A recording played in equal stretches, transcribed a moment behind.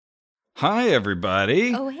Hi,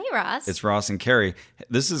 everybody. Oh, hey, Ross. It's Ross and Carrie.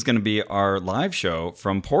 This is going to be our live show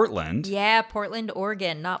from Portland. Yeah, Portland,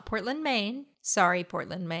 Oregon, not Portland, Maine. Sorry,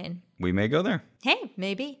 Portland, Maine. We may go there. Hey,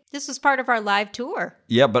 maybe. This was part of our live tour.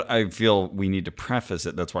 Yeah, but I feel we need to preface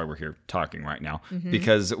it. That's why we're here talking right now.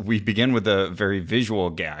 Because we begin with a very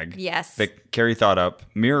visual gag. Yes. That Carrie thought up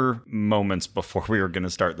mere moments before we were going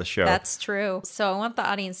to start the show. That's true. So I want the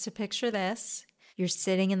audience to picture this. You're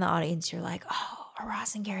sitting in the audience. You're like, oh, are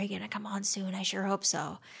Ross and Carrie going to come on soon? I sure hope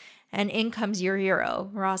so. And in comes your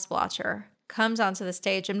hero, Ross Blotcher, comes onto the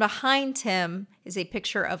stage. And behind him is a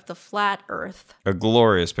picture of the flat earth. A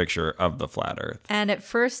glorious picture of the flat earth. And at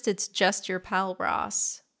first, it's just your pal,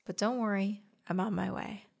 Ross. But don't worry, I'm on my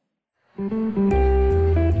way.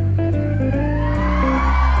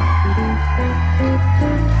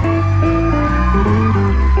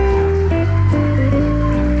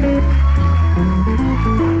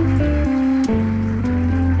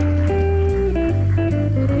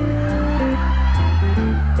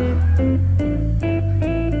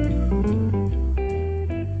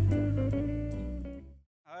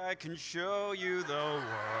 I can show you the world,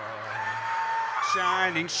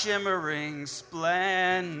 shining, shimmering,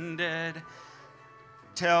 splendid.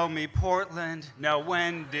 Tell me, Portland, now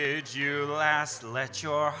when did you last let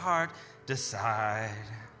your heart decide?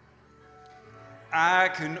 I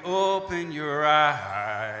can open your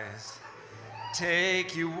eyes,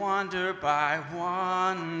 take you wonder by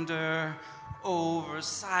wonder, over,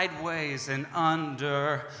 sideways, and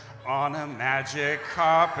under, on a magic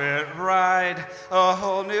carpet ride, a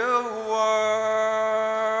whole new world,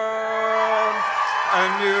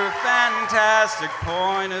 a new fantastic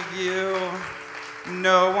point of view.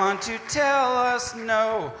 No one to tell us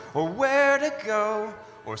no, or where to go,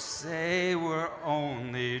 or say we're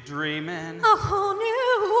only dreaming. A whole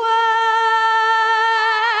new world,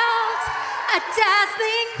 a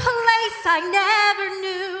dazzling place I never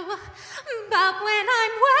knew. But when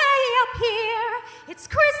I'm way up here, it's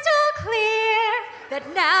crystal clear that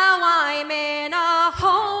now I'm in a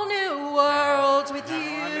whole new world with you.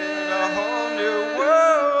 I'm in a whole new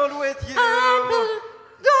world with you.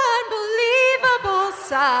 Unbelievable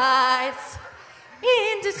sights,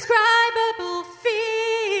 indescribable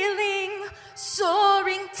feeling,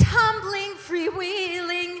 soaring, tumbling,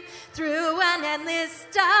 freewheeling through an endless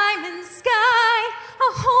diamond sky.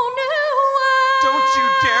 A whole new world. Don't you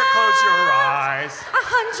dare close your eyes.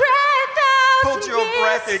 100,000 Hold your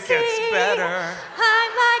breath, it gets better.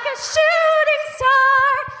 I'm like a shooting star.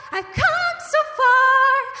 I've come so far.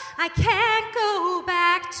 I can't go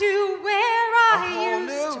back to where I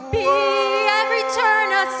used to be. Every turn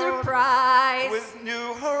a surprise. With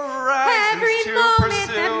new horizons Every to moment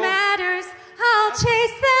pursue. that matters, I'll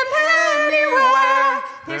chase them anywhere.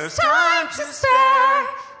 There's time to spare.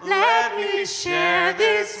 Let me share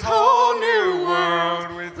this whole new world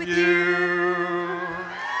with you.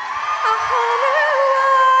 A whole new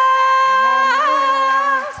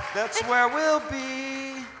world. That's where we'll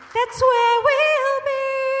be. That's where we'll be.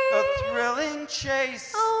 A thrilling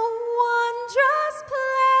chase A wondrous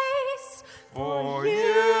place for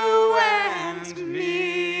you and me.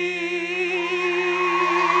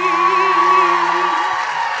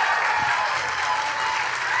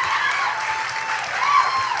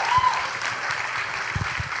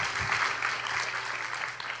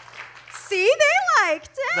 See, they liked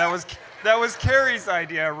it. That was Carrie's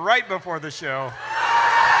idea right before the show.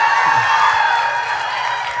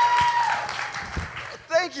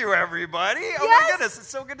 Thank you, everybody. Oh my Yes. goodness, it's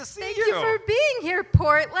so good to see Thank you for being here,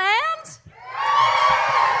 Portland.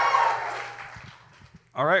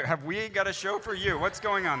 All right, have we got a show for you? What's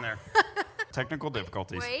going on there? Technical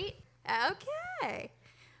difficulties. Wait. Okay.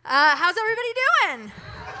 How's everybody doing?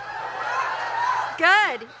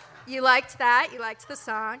 Good. You liked that? You liked the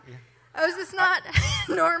song? Yeah. Oh, is this not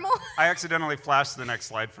normal? I accidentally flashed the next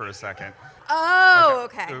slide for a second. Oh,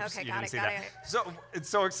 okay. Oops, Okay, you got didn't it, see got that. it. So it's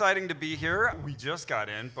so exciting to be here. We just got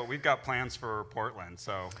in, but we've got plans for Portland,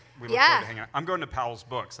 so we look forward to hanging out. I'm going to Powell's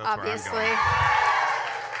Books. That's Obviously. where I'm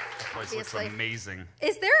going. The place Obviously. looks amazing.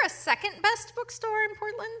 Is there a second best bookstore in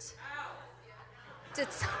Portland?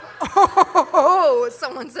 Oh,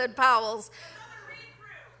 someone said Powell's.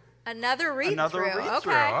 Another read-through. Another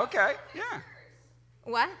read-through. Okay, yeah.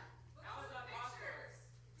 What?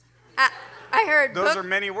 I heard Those are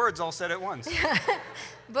many words all said at once.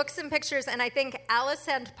 books and pictures, and I think Alice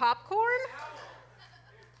and Popcorn.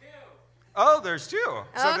 Oh, there's two.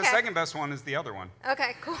 So Okay. the second best one is the other one.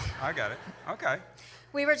 Okay, cool. I got it. Okay.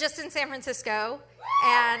 We were just in San Francisco,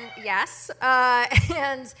 and yes,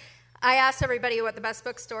 and I asked everybody what the best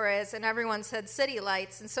bookstore is, and everyone said City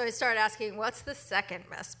Lights. And so I started asking, what's the second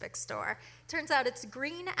best bookstore? Turns out it's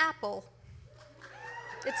Green Apple.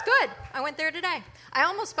 It's good. I went there today. I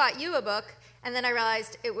almost bought you a book, and then I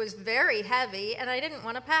realized it was very heavy, and I didn't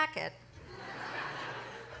want to pack it.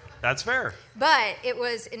 That's fair. But it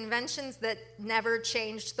was Inventions That Never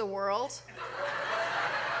Changed the World.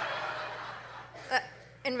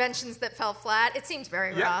 Inventions That Fell Flat. It seems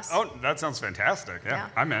very Ross. Oh, that sounds fantastic. Yeah,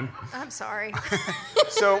 I'm in. I'm sorry.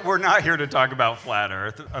 So we're not here to talk about flat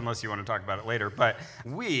Earth, unless you want to talk about it later. But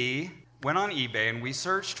we went on eBay and we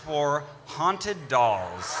searched for haunted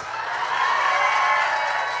dolls.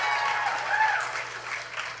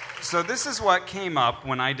 So this is what came up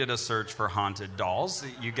when I did a search for haunted dolls.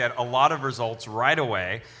 You get a lot of results right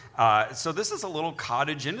away. So this is a little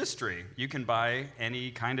cottage industry. You can buy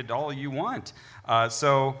any kind of doll you want.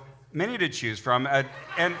 So many to choose from.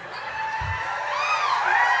 And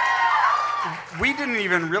we didn't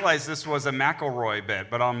even realize this was a McElroy bit,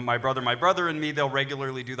 but on My Brother and Me, they'll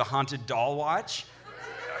regularly do the haunted doll watch.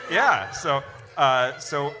 Yeah,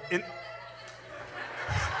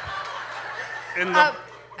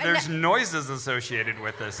 there's noises associated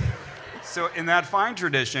with this. So in that fine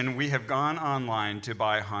tradition, we have gone online to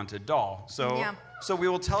buy a haunted doll. So we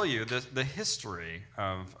will tell you the history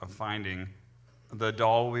of finding the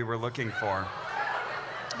doll we were looking for.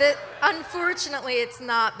 Unfortunately, it's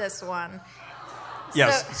not this one.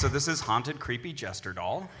 Yes, so this is Haunted Creepy Jester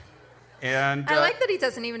Doll. And I like that he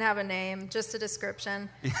doesn't even have a name, just a description.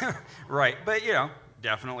 Yeah, right, but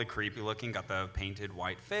definitely creepy looking, got the painted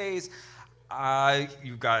white face.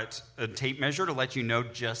 You've got a tape measure to let you know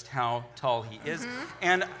just how tall he is. Mm-hmm.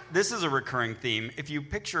 And this is a recurring theme. If you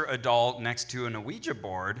picture a doll next to an Ouija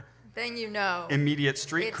board, then you know. Immediate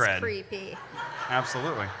street cred. It's creepy.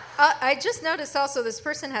 Absolutely. I just noticed also this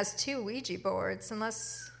person has 2 Ouija boards,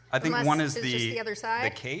 I think one is just the other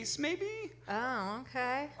side. The case, maybe? Oh,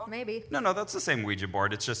 okay. Maybe. No, that's the same Ouija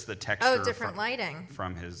board. It's just the texture. Oh, different lighting.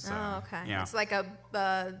 From his... okay. Yeah. It's like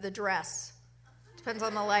the dress. Depends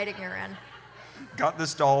on the lighting you're in. Got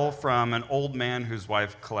this doll from an old man whose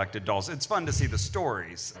wife collected dolls. It's fun to see the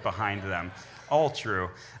stories behind them. All true.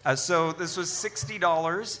 So this was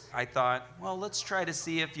 $60. I thought, well, let's try to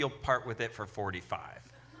see if you'll part with it for $45.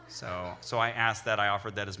 So I asked that. I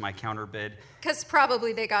offered that as my counter bid. Because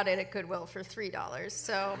probably they got it at Goodwill for $3.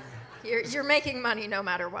 So you're making money no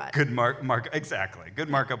matter what. Good exactly. Good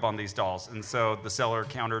markup on these dolls. And so the seller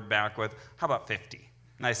countered back with, how about 50?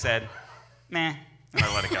 And I said, meh, and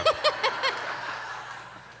I let it go.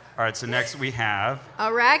 All right, so next we have...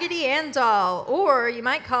 a Raggedy Ann doll, or you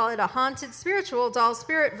might call it a haunted spiritual doll,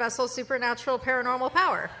 spirit vessel, supernatural, paranormal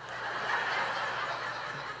power.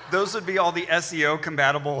 Those would be all the SEO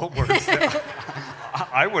compatible words that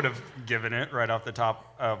I would have given it right off the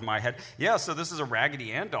top of my head. Yeah, so this is a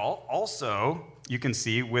Raggedy Ann doll. Also, you can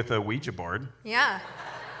see with a Ouija board. Yeah.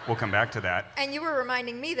 We'll come back to that. And you were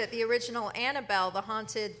reminding me that the original Annabelle, the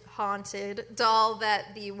haunted doll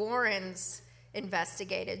that the Warrens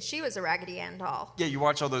investigated, she was a Raggedy Ann doll. Yeah, you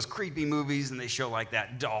watch all those creepy movies and they show like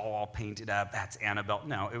that doll all painted up. That's Annabelle.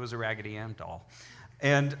 No, it was a Raggedy Ann doll.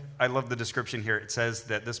 And I love the description here. It says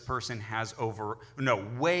that this person has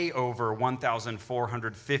way over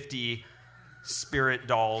 1,450 spirit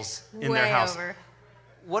dolls in their house. Way over.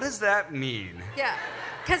 What does that mean? Yeah,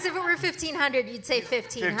 because if it were 1,500, you'd say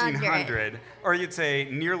 1,500. 1,500. Or you'd say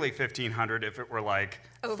nearly 1,500 if it were like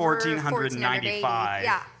over 1,495.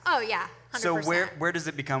 Yeah. Oh, yeah. 100%. So where does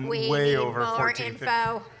it become we way need over more 1,450?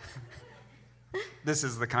 info. This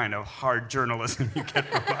is the kind of hard journalism you get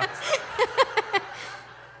from us.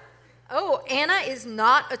 Oh, Anna is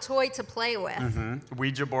not a toy to play with. Mm-hmm.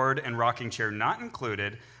 Ouija board and rocking chair not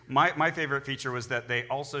included. My favorite feature was that they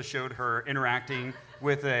also showed her interacting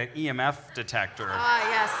with an EMF detector. Ah,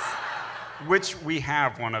 yes. Which we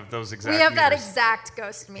have one of those exact We have meters. that exact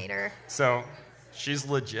ghost meter. So she's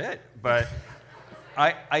legit, but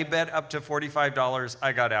I bet up to $45.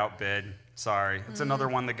 I got outbid. Sorry. It's another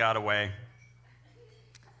one that got away.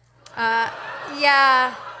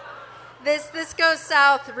 Yeah. This goes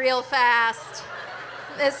south real fast.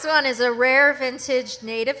 This one is a rare vintage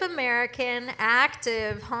Native American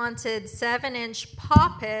active haunted 7-inch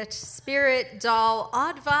poppet spirit doll,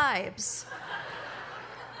 odd vibes.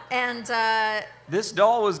 And this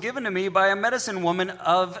doll was given to me by a medicine woman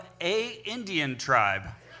of a Indian tribe.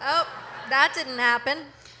 Oh, that didn't happen.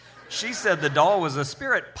 She said the doll was a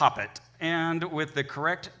spirit puppet, and with the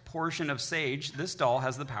correct portion of sage, this doll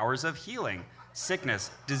has the powers of healing,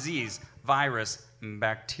 sickness, disease, virus,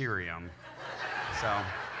 bacterium. So,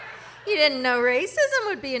 you didn't know racism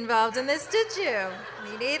would be involved in this, did you?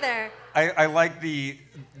 Me neither. I like the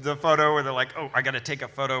photo where they're like, oh, I got to take a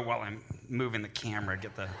photo while I'm moving the camera.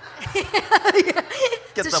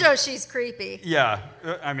 To show she's creepy. Yeah.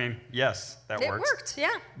 I mean, yes, that works. It worked,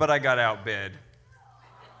 yeah. But I got outbid.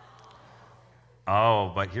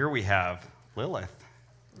 Oh, but here we have Lilith.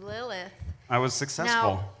 I was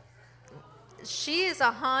successful. Now, she is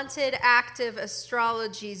a haunted, active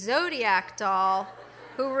astrology zodiac doll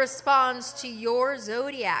who responds to your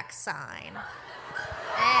zodiac sign.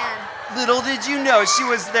 And little did you know she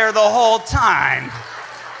was there the whole time.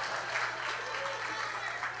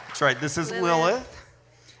 That's right, this is Lilith.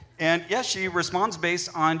 And yes, she responds based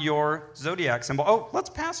on your zodiac symbol. Oh, let's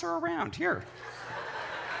pass her around here.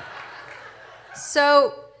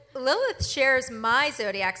 So Lilith shares my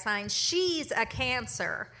zodiac sign. She's a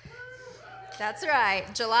Cancer. That's right.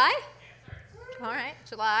 July? All right,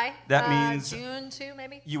 July. That means June too,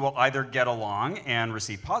 maybe? You will either get along and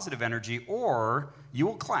receive positive energy, or you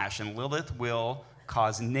will clash, and Lilith will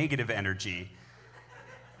cause negative energy.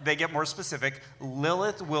 They get more specific.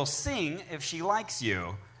 Lilith will sing if she likes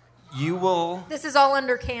you. You will... This is all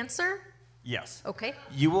under Cancer? Yes. Okay.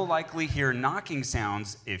 You will likely hear knocking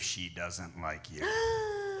sounds if she doesn't like you.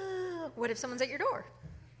 What if someone's at your door?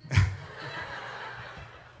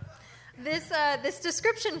 This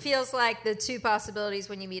description feels like the two possibilities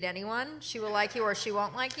when you meet anyone. She will like you or she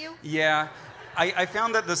won't like you. Yeah. I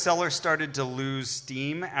found that the seller started to lose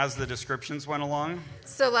steam as the descriptions went along.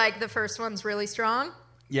 So, like, the first one's really strong?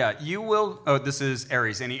 Yeah, you will... Oh, this is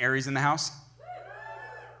Aries. Any Aries in the house?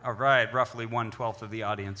 All right, roughly 1/12 of the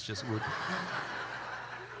audience just would.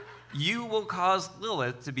 You will cause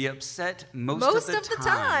Lilith to be upset most of the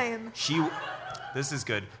time. This is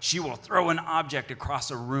good. She will throw an object across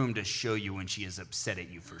a room to show you when she is upset at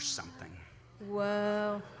you for something.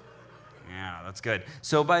 Whoa. Yeah, that's good.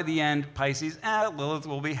 So by the end, Pisces, Lilith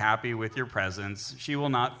will be happy with your presence. She will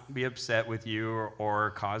not be upset with you or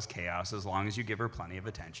cause chaos as long as you give her plenty of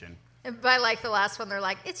attention. And by like the last one, they're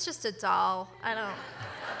like, it's just a doll. I don't...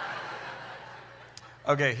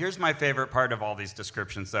 Okay, here's my favorite part of all these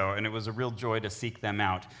descriptions, though, and it was a real joy to seek them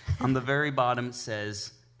out. On the very bottom, it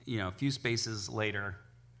says, a few spaces later,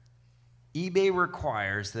 eBay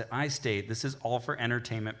requires that I state this is all for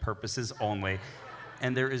entertainment purposes only,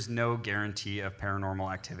 and there is no guarantee of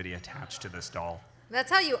paranormal activity attached to this doll.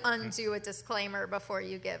 That's how you undo a disclaimer before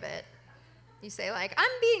you give it. You say, like, I'm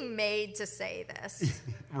being made to say this.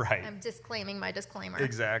 Right. I'm disclaiming my disclaimer.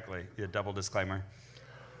 Exactly. Yeah, double disclaimer.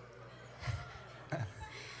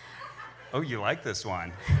 Oh, you like this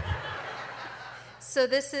one. So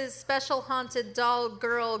this is Special Haunted Doll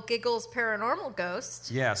Girl Giggles Paranormal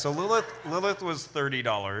Ghost. Yeah, so Lilith was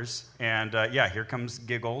 $30, and here comes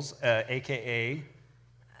Giggles, a.k.a.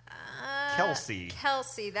 Kelsey.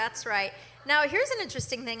 Kelsey, that's right. Now, here's an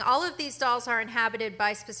interesting thing. All of these dolls are inhabited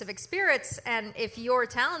by specific spirits, and if you're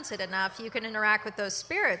talented enough, you can interact with those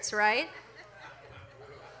spirits, right?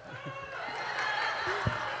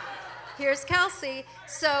 Here's Kelsey.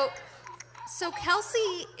 So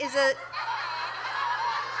Kelsey is a...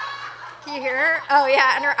 Can you hear her? Oh,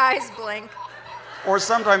 yeah, and her eyes blink. Or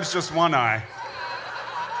sometimes just one eye.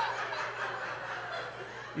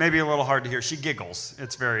 Maybe a little hard to hear. She giggles.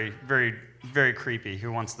 It's very, very, very creepy.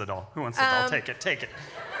 Who wants the doll? Who wants the doll? Take it.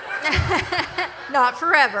 Not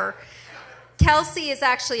forever. Kelsey is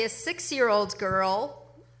actually a 6-year-old girl.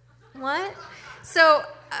 What? So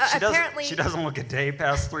apparently... She doesn't look a day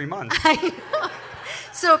past 3 months. I know.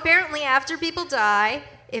 So apparently after people die,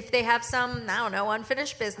 if they have some,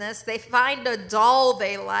 unfinished business, they find a doll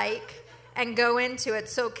they like and go into it.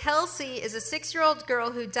 So Kelsey is a 6-year-old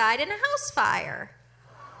girl who died in a house fire.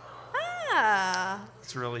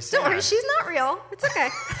 It's really sad. Don't worry, she's not real. It's okay.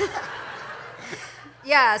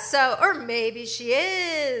 Yeah, or maybe she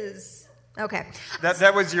is. Okay.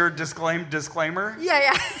 That was your disclaimer?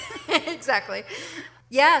 Yeah, exactly.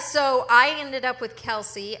 Yeah, so I ended up with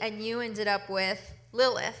Kelsey, and you ended up with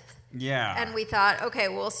Lilith. Yeah. And we thought, okay,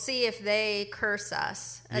 we'll see if they curse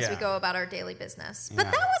us as we go about our daily business. But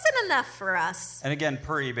that wasn't enough for us. And again,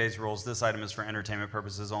 per eBay's rules, this item is for entertainment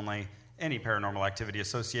purposes only. Any paranormal activity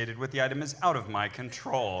associated with the item is out of my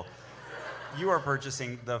control. You are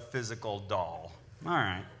purchasing the physical doll. All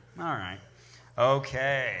right.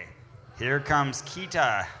 Okay. Here comes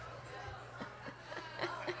Kita.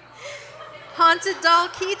 Haunted doll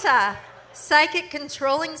Kita. Psychic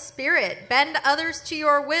controlling spirit. Bend others to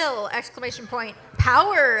your will! !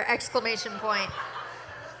 Power! !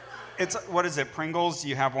 It's, what is it, Pringles?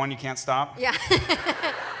 You have one, you can't stop? Yeah.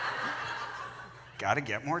 Gotta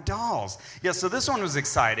get more dolls. Yeah, so this one was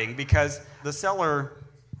exciting because the seller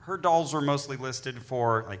her dolls were mostly listed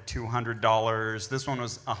for like $200. This one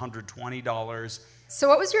was $120. So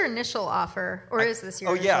what was your initial offer? Or is this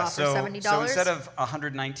your initial offer, $70? So instead of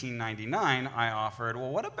 $119.99, I offered,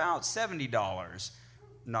 well, what about $70?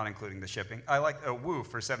 Not including the shipping. I like a woo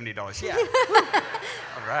for $70. Yeah.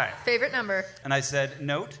 All right. Favorite number. And I said,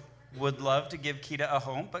 note, would love to give Kita a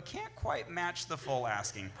home, but can't quite match the full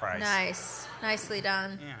asking price. Nice. Nicely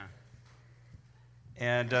done. Yeah.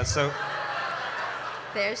 And so...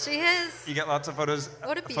 There she is. You get lots of photos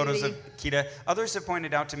What a beauty. Photos of Kita. Others have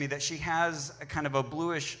pointed out to me that she has a kind of a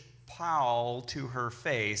bluish pall to her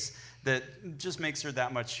face that just makes her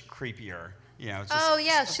that much creepier. You know, Oh,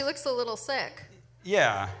 yeah, she looks a little sick.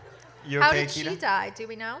 Yeah. You okay, How did Kita? she die? Do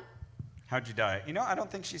we know? How'd you die? You know, I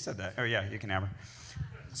don't think she said that. Oh, yeah, you can have her.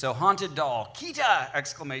 So, haunted doll, Kita!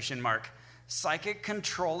 Exclamation mark. Psychic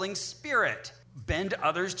controlling spirit. Bend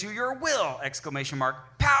others to your will! Exclamation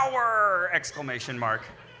mark. Power! Exclamation mark.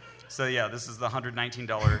 So, yeah, this is the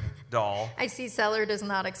 $119 doll. I see seller does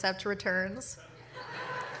not accept returns.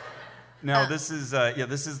 No, this is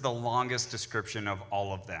the longest description of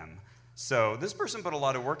all of them. So, this person put a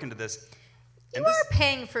lot of work into this. You are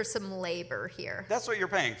paying for some labor here. That's what you're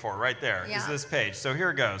paying for right there, Yeah. is this page. So here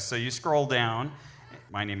it goes. So you scroll down.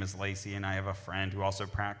 My name is Lacey, and I have a friend who also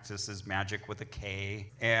practices magic with a K.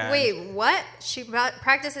 And Wait, what? She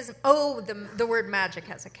practices... Oh, the word magic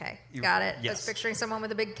has a K. Got it. Yes. I was picturing someone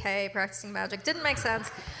with a big K practicing magic. Didn't make sense.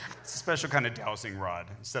 It's a special kind of dowsing rod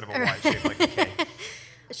instead of a Y shaped like a K.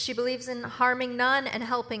 She believes in harming none and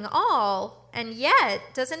helping all, and yet,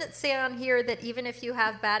 doesn't it say on here that even if you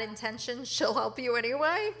have bad intentions, she'll help you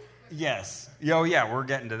anyway? Yes. Oh, yeah, we're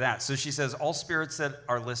getting to that. So she says all spirits that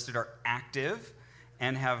are listed are active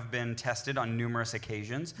and have been tested on numerous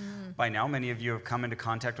occasions. By now, many of you have come into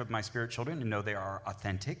contact with my spirit children and know they are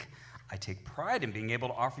authentic. I take pride in being able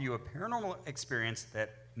to offer you a paranormal experience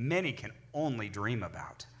that many can only dream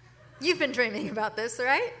about. You've been dreaming about this,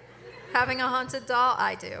 right? Having a haunted doll?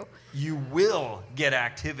 I do. You will get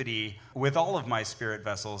activity with all of my spirit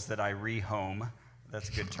vessels that I rehome. That's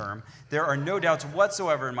a good term. There are no doubts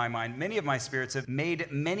whatsoever in my mind. Many of my spirits have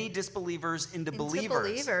made many disbelievers into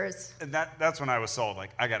believers. And that's when I was sold.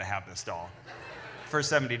 Like, I got to have this doll for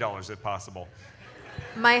 $70 if possible.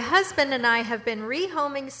 My husband and I have been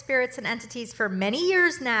rehoming spirits and entities for many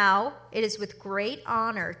years now. It is with great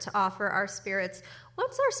honor to offer our spirits.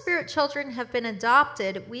 Once our spirit children have been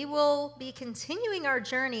adopted, we will be continuing our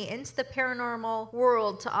journey into the paranormal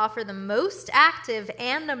world to offer the most active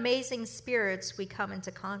and amazing spirits we come into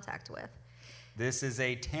contact with. This is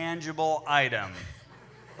a tangible item.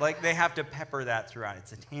 Like, they have to pepper that throughout.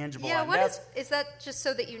 It's a tangible item. Yeah, is that just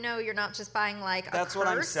so that you know you're not just buying, like, a That's curse? what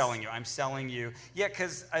I'm selling you. I'm selling you. Yeah,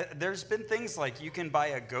 because there's been things like you can buy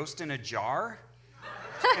a ghost in a jar.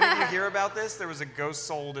 Any of you hear about this? There was a ghost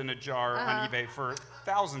sold in a jar on eBay for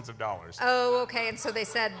thousands of dollars. Oh, okay. And so they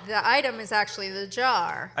said the item is actually the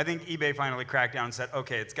jar. I think eBay finally cracked down and said,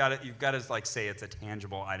 okay, you've got to like say it's a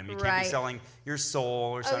tangible item. You can't Right. be selling your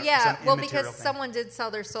soul or something. Oh, yeah. Well, immaterial because thing. someone did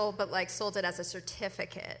sell their soul, but like sold it as a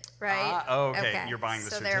certificate, right? Okay. You're buying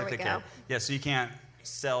the so certificate. There we go. Yeah, so you can't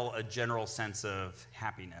sell a general sense of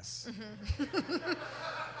happiness. Mm-hmm.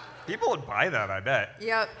 People would buy that, I bet.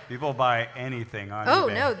 Yep. People buy anything on Oh,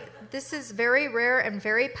 eBay. no. This is very rare and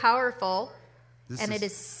very powerful. This And it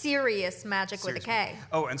is serious magic with a K.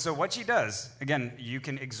 Oh, and so what she does, again, you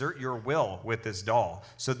can exert your will with this doll.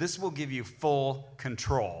 So this will give you full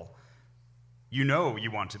control. You know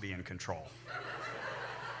you want to be in control.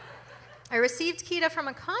 I received Kita from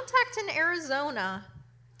a contact in Arizona.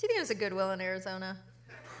 Do you think it was a Goodwill in Arizona?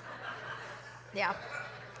 Yeah.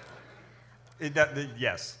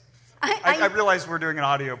 Yes. I realize we're doing an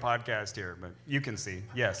audio podcast here, but you can see.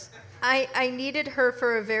 Yes. I needed her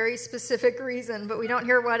for a very specific reason, but we don't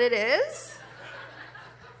hear what it is.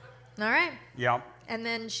 All right. Yeah. And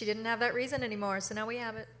then she didn't have that reason anymore, so now we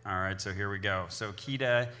have it. All right, so here we go. So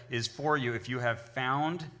Kita is for you if you have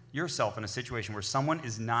found yourself in a situation where someone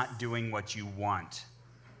is not doing what you want.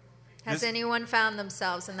 Has anyone found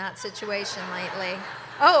themselves in that situation lately?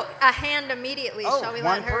 Oh, a hand immediately. Shall we let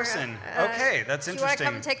her? One person. Okay, that's interesting. Do you want to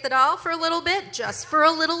come and take the doll for a little bit? Just for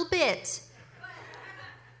a little bit.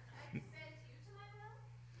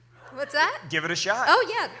 What's that? Give it a shot. Oh,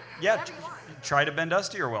 yeah. Yeah, try to bend us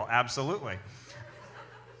to your will. Absolutely.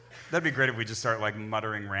 That'd be great if we just start like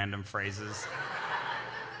muttering random phrases.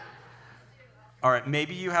 All right,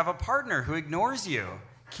 maybe you have a partner who ignores you.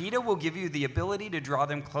 Kita will give you the ability to draw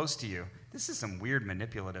them close to you. This is some weird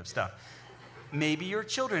manipulative stuff. Maybe your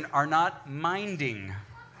children are not minding.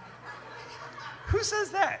 Who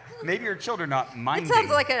says that? Maybe your children are not minding. It sounds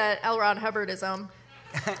like an L. Ron Hubbardism.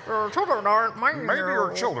 Your children aren't minding. Maybe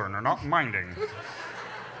your children are not minding.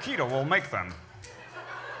 Kita will make them.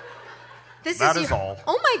 That is all.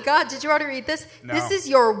 Oh my God, did you already read this? No. This is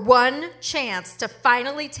your one chance to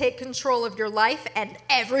finally take control of your life and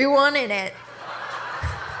everyone in it.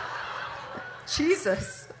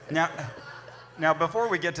 Jesus. Now, before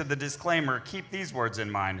we get to the disclaimer, keep these words in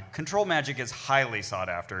mind. Control magic is highly sought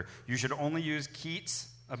after. You should only use Keats'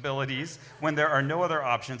 abilities when there are no other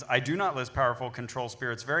options. I do not list powerful control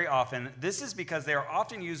spirits very often. This is because they are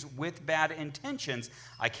often used with bad intentions.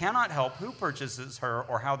 I cannot help who purchases her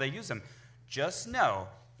or how they use them. Just know,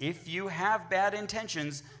 if you have bad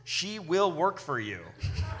intentions, she will work for you.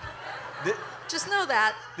 Just know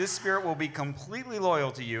that. This spirit will be completely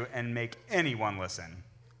loyal to you and make anyone listen.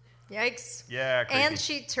 Yikes. Yeah, creepy. And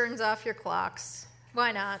she turns off your clocks.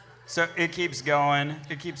 Why not? So it keeps going.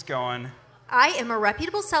 It keeps going. I am a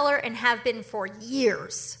reputable seller and have been for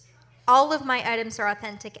years. All of my items are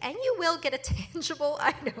authentic, and you will get a tangible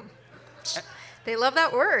item. They love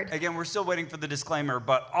that word. Again, we're still waiting for the disclaimer,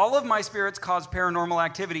 but all of my spirits cause paranormal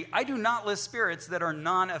activity. I do not list spirits that are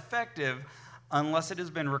non-effective unless it has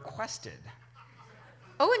been requested.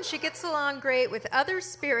 Oh, and she gets along great with other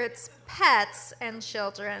spirits, pets, and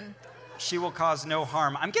children. She will cause no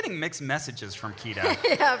harm. I'm getting mixed messages from Kita.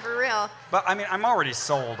 Yeah, for real. But, I mean, I'm already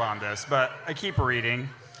sold on this, but I keep reading.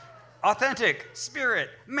 Authentic, spirit,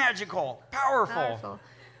 magical, powerful.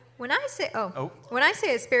 When I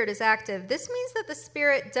say a spirit is active, this means that the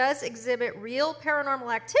spirit does exhibit real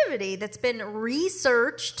paranormal activity that's been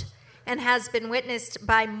researched and has been witnessed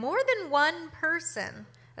by more than one person.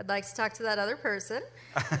 I'd like to talk to that other person.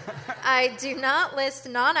 I do not list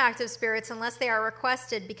non-active spirits unless they are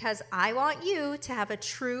requested because I want you to have a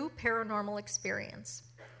true paranormal experience.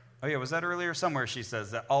 Oh, yeah, was that earlier? Somewhere she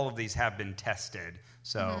says that all of these have been tested,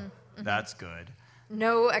 so that's good.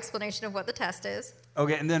 No explanation of what the test is.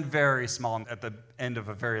 Okay, and then very small at the end of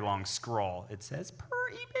a very long scroll, it says, per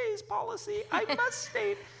eBay's policy, I must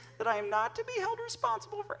state that I am not to be held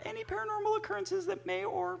responsible for any paranormal occurrences that may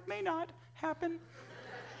or may not happen.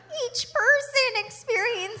 Each person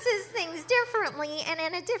experiences things differently and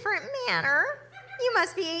in a different manner. You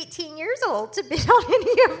must be 18 years old to bid on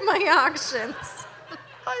any of my auctions.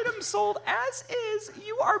 Item sold as is.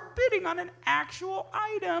 You are bidding on an actual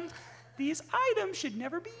item. These items should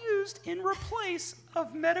never be used in replace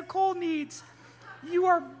of medical needs. You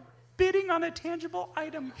are bidding on a tangible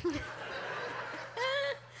item.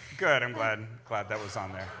 Good, I'm glad that was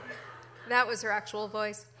on there. That was her actual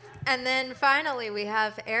voice. And then finally we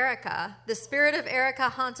have Erica. The spirit of Erica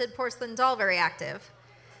haunted porcelain doll, very active.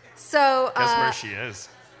 So guess where she is.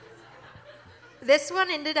 This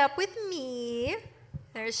one ended up with me.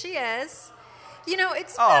 There she is. You know,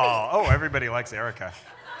 it's funny. Oh, everybody likes Erica.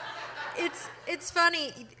 It's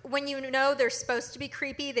funny. When you know they're supposed to be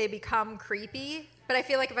creepy, they become creepy. But I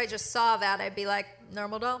feel like if I just saw that, I'd be like,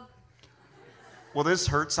 normal doll. Will this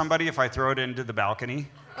hurt somebody if I throw it into the balcony?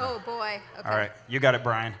 Oh, boy. Okay. All right. You got it,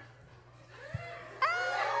 Brian.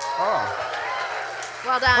 Oh.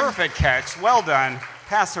 Well done. Perfect catch. Well done.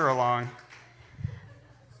 Pass her along.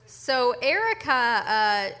 So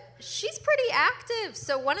Erica, she's pretty active.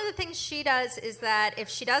 So one of the things she does is that if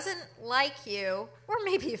she doesn't like you, or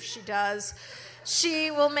maybe if she does,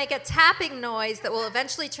 she will make a tapping noise that will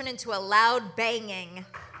eventually turn into a loud banging.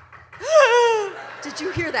 Did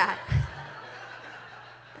you hear that?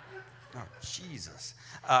 Oh, Jesus.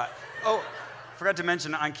 Forgot to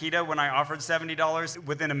mention on Kita, when I offered $70,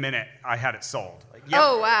 within a minute, I had it sold. Like, yep,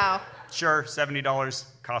 Oh, wow. sure, $70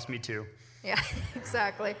 cost me $2. Yeah,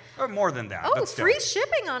 exactly. Or more than that. Oh, but still. free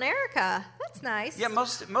shipping on Erica. That's nice. Yeah,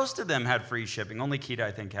 most of them had free shipping. Only Kita,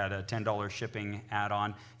 I think, had a $10 shipping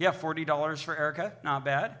add-on. Yeah, $40 for Erica. Not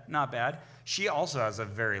bad. Not bad. She also has a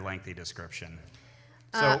very lengthy description.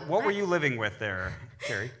 So what were you living with there,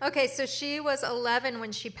 Carrie? Okay, so she was 11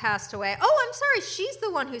 when she passed away. Oh, I'm sorry. She's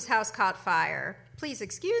the one whose house caught fire. Please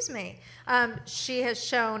excuse me. She has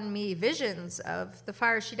shown me visions of the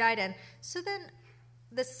fire she died in. So then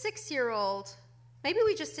the 6-year-old, maybe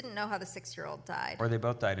we just didn't know how the 6-year-old died. Or they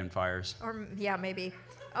both died in fires. Or, yeah, maybe.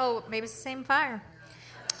 Oh, maybe it's the same fire.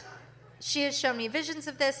 She has shown me visions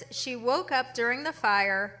of this. She woke up during the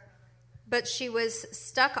fire, but she was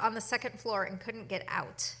stuck on the second floor and couldn't get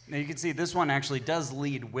out. Now you can see this one actually does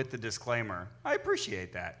lead with the disclaimer. I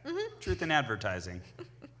appreciate that. Mm-hmm. Truth in advertising.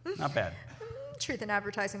 Not bad. Truth in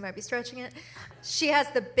advertising might be stretching it. She has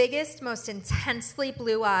the biggest, most intensely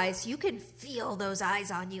blue eyes. You can feel those eyes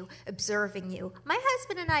on you, observing you. My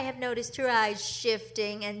husband and I have noticed her eyes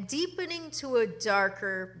shifting and deepening to a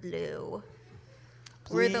darker blue.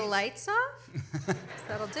 Please. Were the lights off?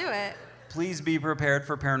 That'll do it. Please be prepared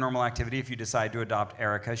for paranormal activity if you decide to adopt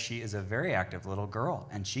Erica. She is a very active little girl,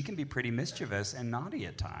 and she can be pretty mischievous and naughty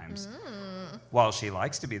at times. While she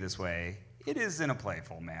likes to be this way, it is in a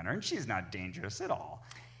playful manner, and she's not dangerous at all.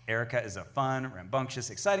 Erica is a fun,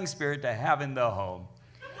 rambunctious, exciting spirit to have in the home.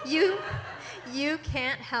 You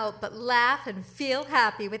can't help but laugh and feel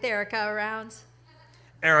happy with Erica around.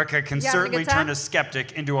 Erica can You having a certainly good time? turn a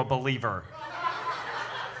skeptic into a believer.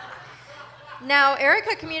 Now,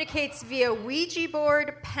 Erica communicates via Ouija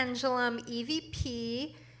board, pendulum,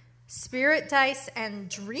 EVP, spirit dice, and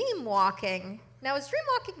dream walking. Now, is dream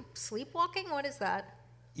walking sleepwalking? What is that?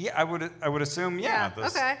 Yeah, I would assume,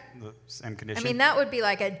 okay. The same condition. I mean, that would be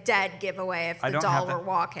like a dead giveaway if I the don't doll have were that.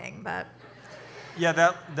 walking, but...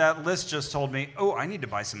 Yeah, that list just told me, oh, I need to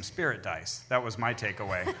buy some spirit dice. That was my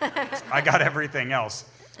takeaway. I got everything else.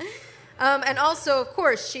 And also, of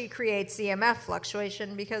course, she creates EMF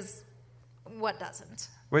fluctuation because what doesn't?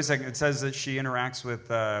 Wait a second. It says that she interacts with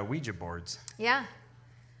Ouija boards. Yeah.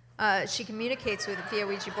 She communicates with via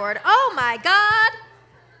Ouija board. Oh, my God!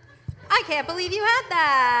 I can't believe you had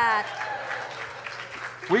that.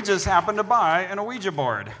 We just happened to buy an Ouija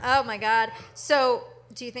board. Oh, my God. So,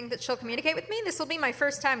 do you think that she'll communicate with me? This will be my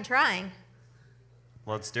first time trying.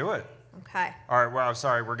 Let's do it. Okay. All right, well,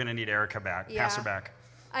 sorry. We're going to need Erica back. Yeah. Pass her back.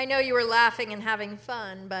 I know you were laughing and having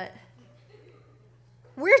fun, but...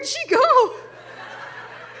 Where'd she go?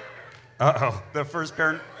 Uh-oh. The first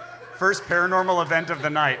paranormal event of the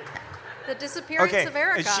night. The disappearance of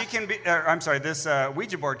Erica. She can be. This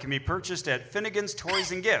Ouija board can be purchased at Finnegan's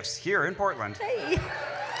Toys and Gifts here in Portland. Hey.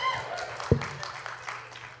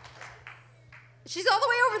 She's all the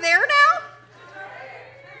way over there now?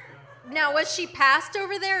 Now, was she passed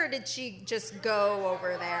over there, or did she just go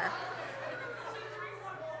over there?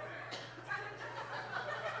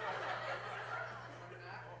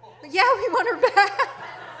 Yeah, we want her back.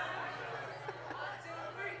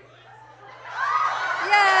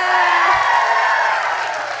 Yeah.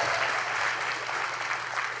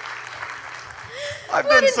 I've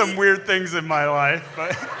done some weird things in my life,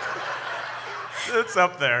 but it's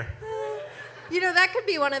up there. You know, that could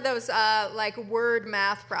be one of those, word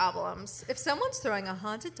math problems. If someone's throwing a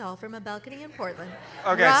haunted doll from a balcony in Portland,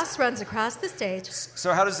 Okay. Ross runs across the stage.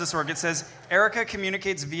 So how does this work? It says Erica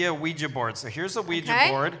communicates via Ouija board. So here's a Ouija Okay.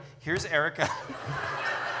 board. Here's Erica.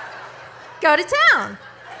 Go to town.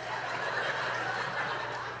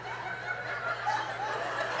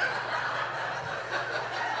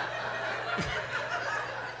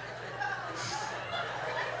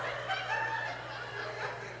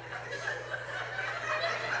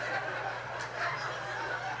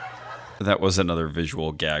 That was another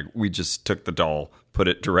visual gag. We just took the doll, put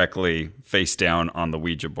it directly face down on the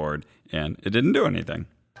Ouija board, and it didn't do anything.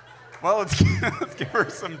 Well, let's give her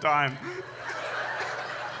some time.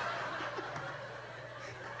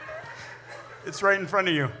 It's right in front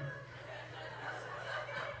of you.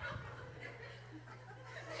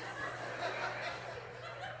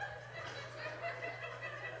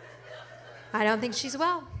 I don't think she's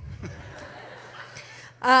well.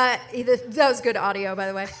 That was good audio, by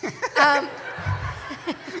the way.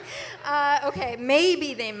 Okay,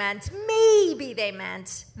 maybe they meant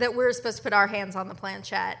that we're supposed to put our hands on the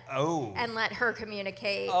planchette and let her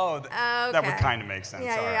communicate. That would kind of make sense.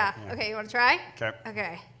 Yeah, All yeah. right, Okay, you want to try? Okay.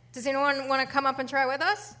 Okay. Does anyone want to come up and try with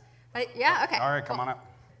us? Yeah, okay. All right, cool. come on up.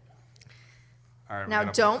 All right. Now,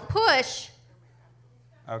 don't push.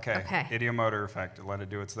 Okay. Okay. Idiomotor effect. Let it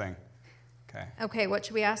do its thing. Okay. Okay, what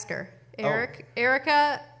should we ask her?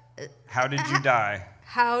 Erica, How did you die?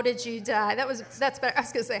 how did you die? That's better. I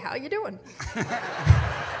was going to say, how you doing?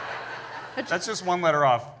 That's just one letter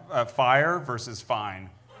off. Fire versus fine.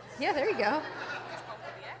 Yeah, there you go.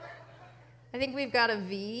 I think we've got a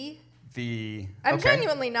V. V. I'm okay.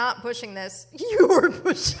 genuinely not pushing this. You were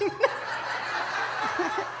pushing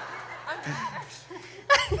that.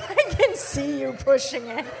 I can see you pushing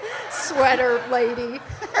it, sweater lady.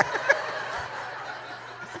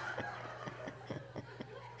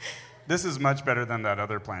 This is much better than that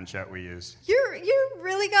other planchette we used. You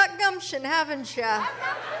really got gumption, haven't you?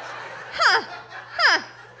 Huh.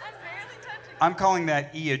 I'm calling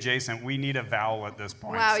that E adjacent. We need a vowel at this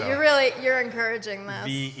point. Wow, so. you're encouraging this.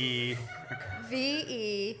 V-E.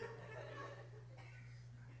 V-E.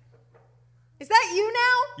 Is that you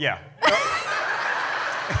now? Yeah.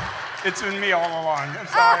 It's been me all along. I'm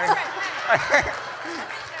sorry.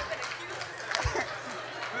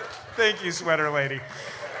 Thank you, sweater lady.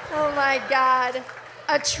 Oh my God.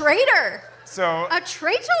 A traitor. So. A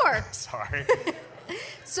traitor. Sorry.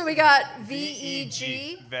 So we got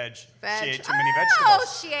V-E-G. Veg. Veg. She ate too many Oh,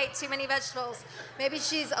 vegetables. she ate too many vegetables. Maybe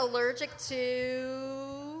she's allergic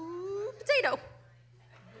to potato.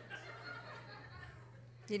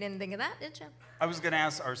 You didn't think of that, did you? I was going to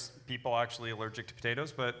ask, are people actually allergic to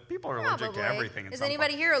potatoes? But people are allergic to Probably. everything. at Is some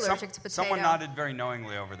anybody point. here allergic to potato? Someone nodded very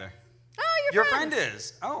knowingly over there. Oh, Your friends. friend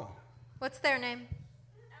is. Oh. What's their name?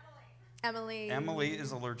 Emily. Emily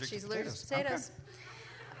is allergic She's to allergic potatoes. to potatoes.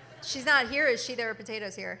 Okay. She's not here, is she? There are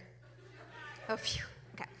potatoes here. Oh, phew.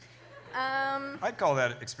 Okay. I'd call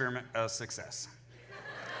that experiment a success.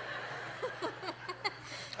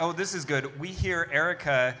 Oh, this is good. We hear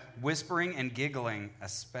Erica whispering and giggling,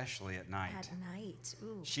 especially at night. At night.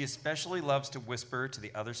 Ooh. She especially loves to whisper to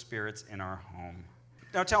the other spirits in our home.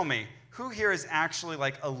 Now tell me, who here is actually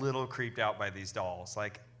like a little creeped out by these dolls?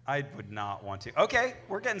 Like, I would not want to. Okay,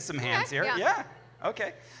 we're getting some hands here. yeah.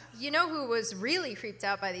 Okay. You know who was really creeped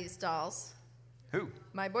out by these dolls? Who?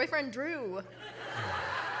 My boyfriend, Drew.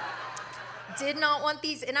 Did not want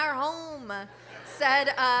these in our home.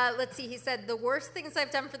 Said, let's see, he said, the worst things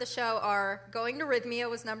I've done for the show are going to Rhythmia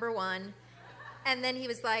was number one. And then he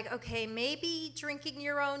was like, okay, maybe drinking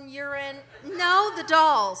your own urine. No, the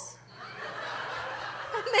dolls.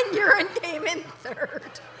 And then urine came in third.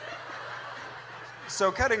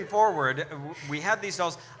 So cutting forward, we had these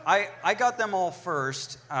dolls. I got them all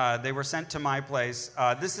first. They were sent to my place.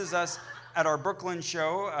 This is us at our Brooklyn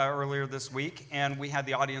show earlier this week, and we had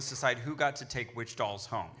the audience decide who got to take which dolls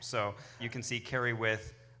home. So you can see Carrie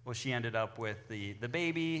with, well, she ended up with the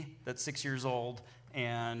baby that's 6 years old,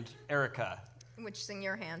 and Erica. Which is in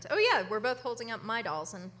your hand. Oh, yeah, we're both holding up my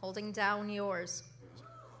dolls and holding down yours.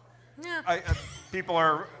 Yeah. People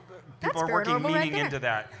are That's working paranormal right meaning there. into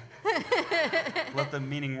that. Let the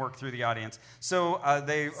meaning work through the audience. So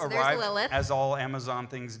they there's arrived, Lilith. as all Amazon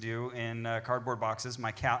things do, in cardboard boxes.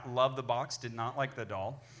 My cat loved the box, did not like the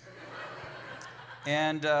doll.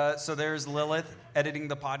 And so there's Lilith editing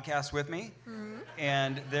the podcast with me. Mm-hmm.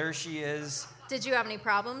 And there she is. Did you have any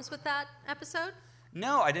problems with that episode?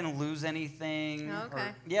 No, I didn't lose anything. Oh,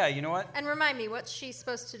 okay. Yeah, you know what? And remind me, what's she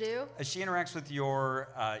supposed to do? She interacts with your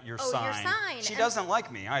sign. Your sign. She And- doesn't like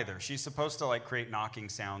me either. She's supposed to like create knocking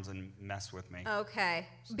sounds and mess with me Okay.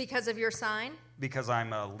 Because of your sign? because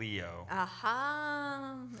I'm a Leo.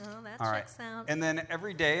 Aha. Oh, that All right. checks out. And then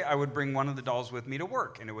every day I would bring one of the dolls with me to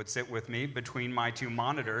work, and it would sit with me between my two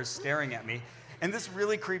monitors, staring at me. And this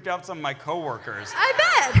really creeped out some of my coworkers.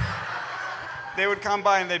 I bet. They would come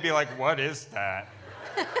by and they'd be like, "What is that?"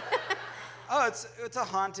 Oh, it's a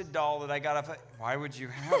haunted doll that I got off. Why would you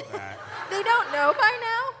have that? They don't know by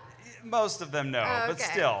now? Most of them know, Oh, but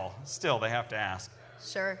okay. still they have to ask.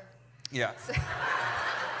 Sure. Yeah.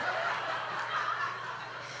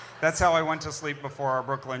 That's how I went to sleep before our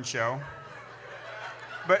Brooklyn show.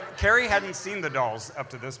 But Carrie hadn't seen the dolls up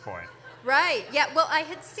to this point. Right. Yeah, well,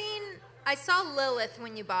 I saw Lilith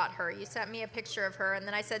when you bought her. You sent me a picture of her, and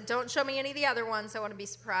then I said, don't show me any of the other ones. I want to be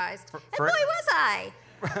surprised. And boy, was I.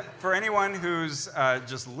 For anyone who's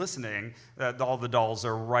just listening, all the dolls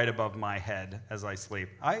are right above my head as I sleep.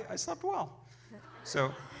 I slept well.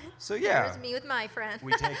 So yeah. There's me with my friend.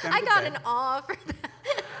 We take them I to got bed. an awe for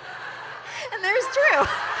that. And there's Drew.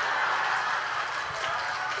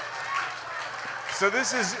 So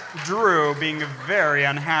this is Drew being very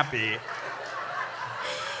unhappy.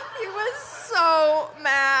 He was so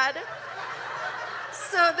mad.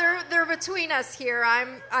 So they're between us here.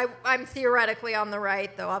 I'm theoretically on the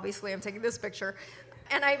right, though obviously I'm taking this picture.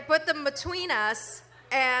 And I put them between us,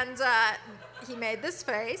 and he made this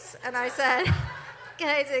face, and I said, "Can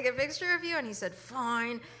I take a picture of you?" And he said,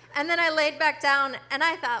 "Fine." And then I laid back down, and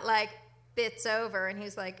I thought, like, bit's over. And he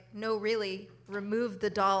was like, "No, really, remove the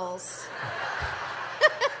dolls."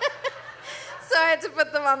 So I had to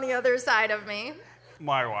put them on the other side of me.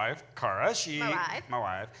 My wife, Cara, My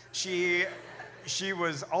wife. She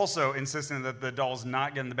was also insistent that the dolls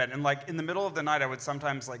not get in the bed. And like in the middle of the night, I would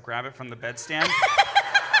sometimes like grab it from the bedstand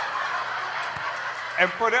and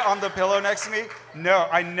put it on the pillow next to me. No,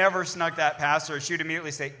 I never snuck that past her. She would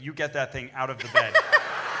immediately say, "You get that thing out of the bed."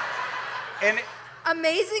 And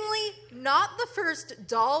Amazingly, not the first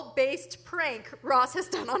doll-based prank Ross has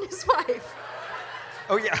done on his wife.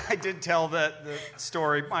 oh yeah, I did tell the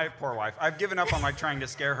story. My poor wife. I've given up on like trying to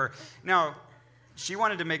scare her. Now, she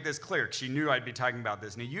wanted to make this clear. She knew I'd be talking about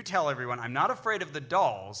this. Now, you tell everyone, I'm not afraid of the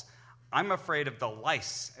dolls. I'm afraid of the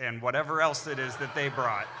lice and whatever else it is that they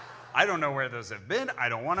brought. I don't know where those have been. I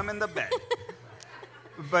don't want them in the bed.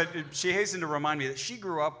 But she hastened to remind me that she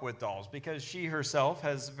grew up with dolls because she herself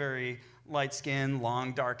has very light skin,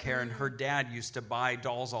 long, dark hair, and her dad used to buy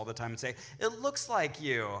dolls all the time and say, "It looks like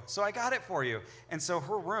you, so I got it for you." And so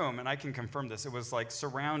her room, and I can confirm this, it was like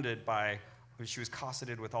surrounded by, she was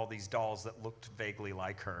cosseted with all these dolls that looked vaguely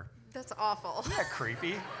like her. That's awful. Isn't that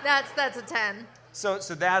creepy? That's a 10. So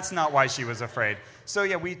that's not why she was afraid. So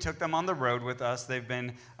yeah, we took them on the road with us. They've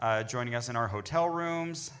been joining us in our hotel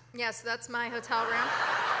rooms. Yes, that's my hotel room.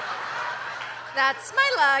 That's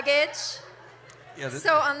my luggage. Yeah,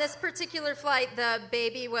 So on this particular flight, the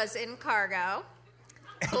baby was in cargo.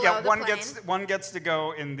 yeah, the one plane. gets to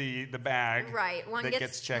go in the bag. Right. One that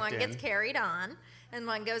gets checked one in. gets carried on, and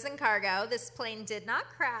one goes in cargo. This plane did not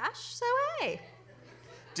crash, so hey.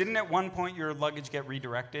 Didn't at one point your luggage get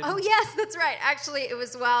redirected? Oh yes, that's right. Actually, it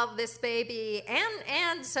was while this baby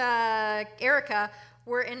and Erica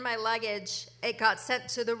were in my luggage. It got sent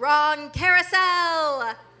to the wrong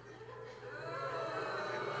carousel.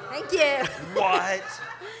 Thank you. What?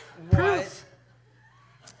 Proof.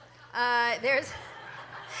 There's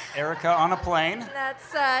Erica on a plane.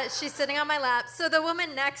 that's she's sitting on my lap. So the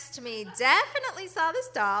woman next to me definitely saw this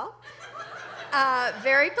doll.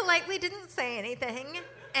 Very politely didn't say anything.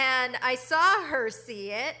 And I saw her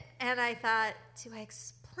see it, and I thought, do I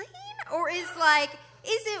explain? Or is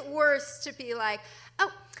it worse to be like, oh,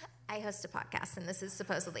 I host a podcast, and this is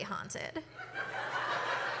supposedly haunted?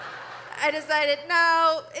 I decided,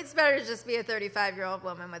 no, it's better to just be a 35-year-old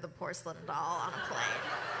woman with a porcelain doll on a plane.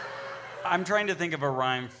 I'm trying to think of a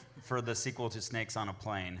rhyme for the sequel to Snakes on a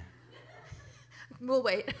Plane. We'll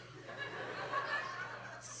wait.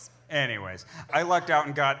 Anyways, I lucked out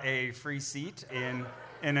and got a free seat in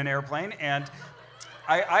an airplane, and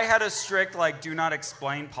I had a strict, do not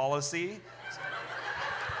explain policy.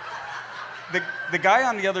 The guy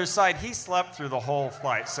on the other side, he slept through the whole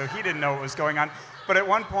flight, so he didn't know what was going on. But at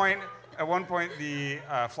one point, the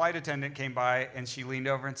flight attendant came by, and she leaned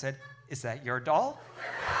over and said, "Is that your doll?"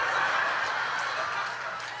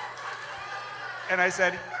 And I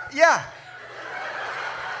said, "Yeah."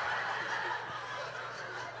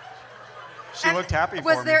 She looked happy for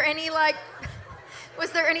me.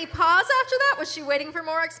 Was there any pause after that? Was she waiting for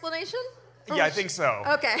more explanation? Yeah, I think so.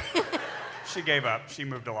 Okay. She gave up. She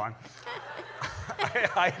moved along.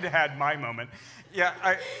 I had my moment. Yeah,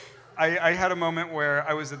 I had a moment where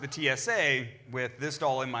I was at the TSA with this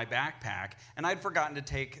doll in my backpack, and I'd forgotten to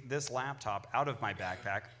take this laptop out of my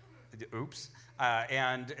backpack. Oops.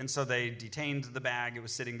 And so they detained the bag. It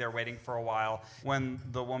was sitting there waiting for a while. When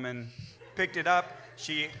the woman picked it up,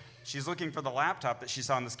 she's looking for the laptop that she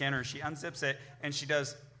saw on the scanner. She unzips it, and she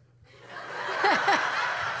does...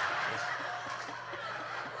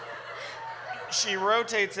 She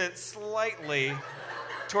rotates it slightly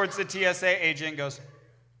towards the TSA agent and goes...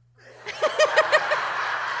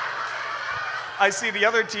 I see the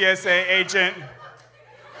other TSA agent...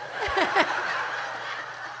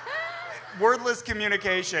 Wordless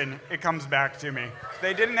communication, it comes back to me.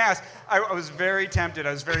 They didn't ask. I was very tempted.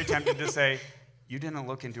 I was very tempted to say, "You didn't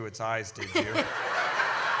look into its eyes, did you?"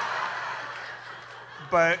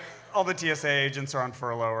 But all the TSA agents are on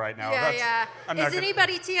furlough right now. Yeah. Is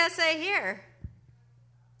anybody TSA here?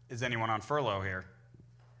 Is anyone on furlough here?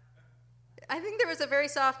 I think there was a very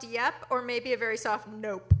soft yep, or maybe a very soft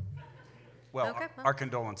nope. Well, Okay, well. our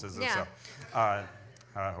condolences. Yeah. So,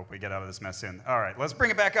 I hope we get out of this mess soon. All right, let's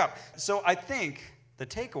bring it back up. So I think the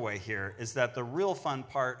takeaway here is that the real fun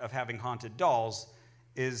part of having haunted dolls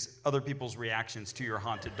is other people's reactions to your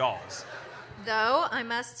haunted dolls. Though, I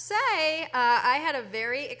must say, I had a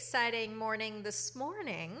very exciting morning this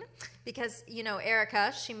morning because,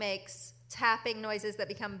 Erica, she makes tapping noises that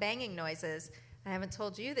become banging noises. I haven't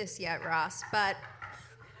told you this yet, Ross, but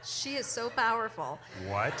she is so powerful.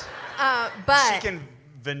 What? But She can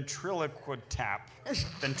ventriloquitap.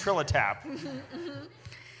 Ventriloquitap.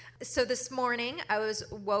 So this morning, I was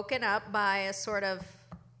woken up by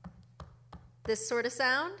this sort of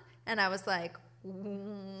sound, and I was like,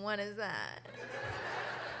 what is that?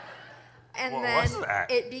 And What then was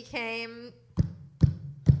that? it became,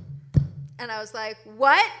 and I was like,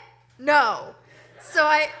 what? No. So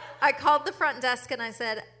I called the front desk and I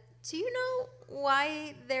said, do you know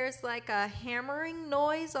why there's like a hammering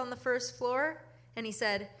noise on the first floor? And he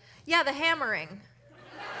said, yeah, the hammering.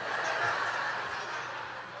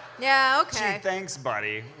 Yeah, okay. Gee, thanks,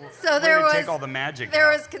 buddy. So Way there to was take all the magic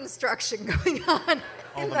There out. was construction going on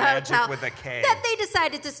All in the the magic hotel with a K. that they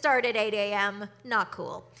decided to start at 8 a.m. Not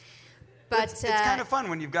cool. But It's kind of fun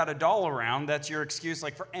when you've got a doll around. That's your excuse,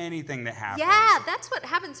 for anything that happens. yeah, that's what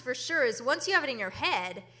happens for sure. Is once you have it in your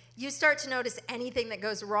head, you start to notice anything that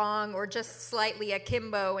goes wrong or just slightly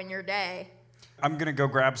akimbo in your day. I'm gonna go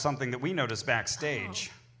grab something that we noticed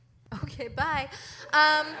backstage. Okay, bye.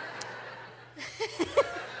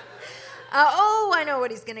 I know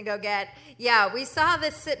what he's going to go get. Yeah, we saw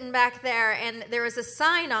this sitting back there, and there was a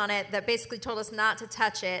sign on it that basically told us not to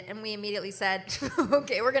touch it, and we immediately said,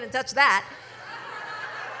 okay, we're going to touch that.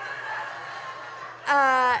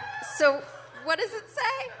 So what does it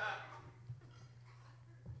say?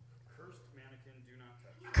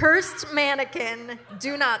 Cursed mannequin,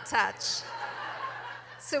 do not touch.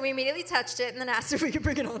 So we immediately touched it and then asked if we could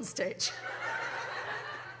bring it on stage.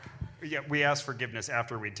 Yeah, we asked forgiveness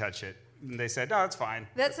after we touch it. And they said, no, it's fine.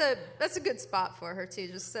 That's a good spot for her, too.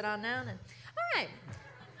 Just sit on down and... All right.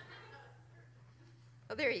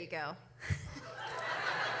 Oh, there you go.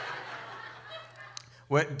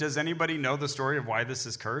 What, does anybody know the story of why this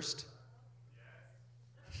is cursed?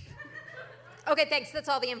 Okay, thanks. That's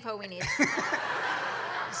all the info we need.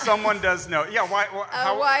 Someone does know. Yeah, why?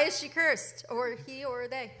 Why is she cursed? Or he or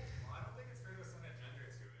they? Well, I don't think it's fair to assign a gender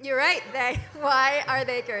to it. You're right, they. Why are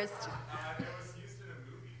they cursed? It was used in a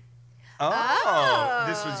movie. Oh,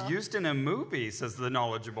 this was used in a movie, says the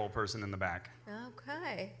knowledgeable person in the back.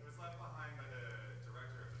 Okay. It was left behind by the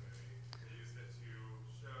director of the movie. They used it to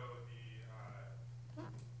show the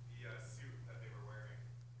suit that they were wearing.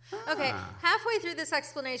 Okay, halfway through this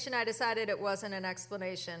explanation, I decided it wasn't an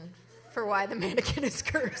explanation for why the mannequin is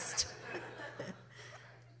cursed.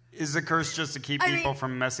 Is the curse just to keep people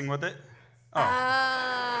from messing with it?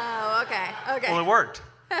 Oh, okay. Well, it worked.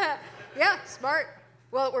 Yeah, smart.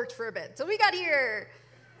 Well, it worked for a bit. So we got here.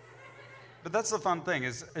 But that's the fun thing,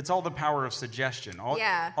 is it's all the power of suggestion. All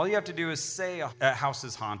you have to do is say a house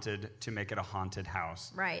is haunted to make it a haunted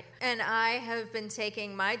house. Right. And I have been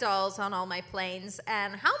taking my dolls on all my planes.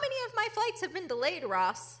 And how many of my flights have been delayed,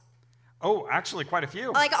 Ross? Oh, actually, quite a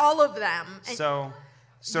few. Like all of them. And So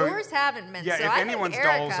yours haven't been. Yeah, so if I think anyone's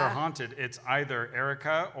Erica, dolls are haunted, it's either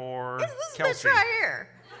Erica or It's this Kelsey. bitch right here.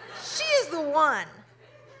 She is the one.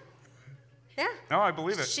 Yeah. No, I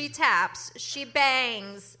believe it. She taps. She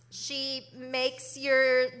bangs. She makes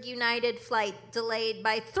your United flight delayed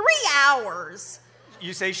by 3 hours.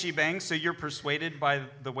 You say she bangs, so you're persuaded by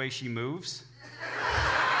the way she moves?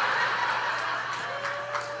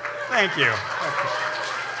 Thank you.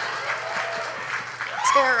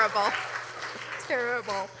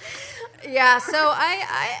 Terrible. Yeah, so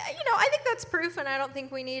I think that's proof, and I don't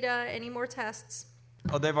think we need any more tests.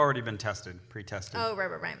 Oh, they've already been tested, pre-tested. Oh,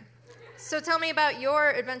 right. So tell me about your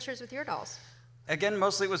adventures with your dolls. Again,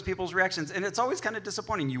 mostly it was people's reactions, and it's always kind of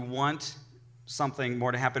disappointing. You want something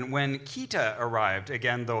more to happen. When Kita arrived,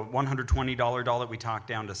 again, the $120 doll that we talked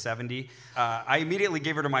down to $70, I immediately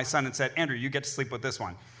gave her to my son and said, Andrew, you get to sleep with this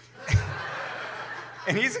one.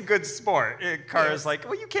 And he's a good sport. Kara's like,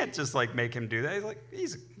 well, you can't just make him do that. He's like,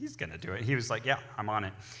 he's gonna do it. He was like, yeah, I'm on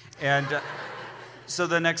it. And so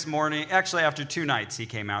the next morning, actually after 2 nights, he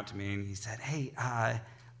came out to me and he said, hey, I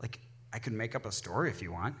could make up a story if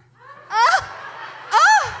you want.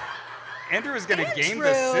 Andrew is gonna game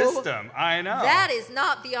the system. I know. That is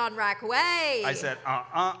not the on-rack way. I said,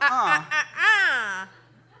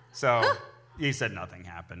 So he said nothing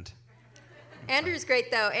happened. Andrew's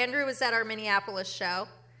great, though. Andrew was at our Minneapolis show,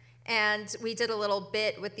 and we did a little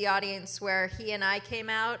bit with the audience where he and I came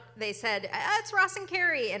out. They said, it's Ross and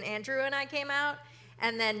Carrie, and Andrew and I came out,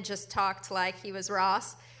 and then just talked like he was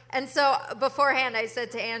Ross. And so beforehand, I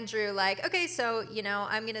said to Andrew, okay, so,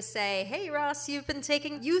 I'm going to say, hey, Ross, you've been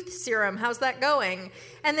taking youth serum. How's that going?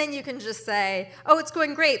 And then you can just say, oh, it's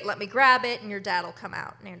going great. Let me grab it, and your dad will come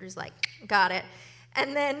out. And Andrew's like, got it.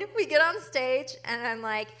 And then we get on stage, and I'm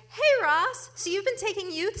like, hey, Ross, so you've been taking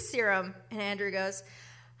youth serum. And Andrew goes,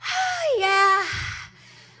 oh, yeah.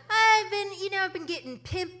 I've been getting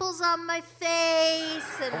pimples on my face.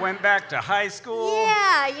 And I went back to high school.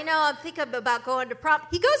 yeah, I'm thinking about going to prom.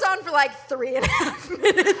 He goes on for 3.5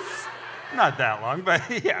 minutes. Not that long,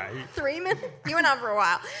 but yeah. 3 minutes? He went on for a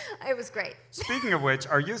while. It was great. Speaking of which,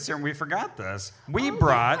 our youth serum, we forgot this. We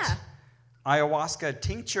brought ayahuasca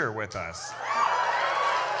tincture with us.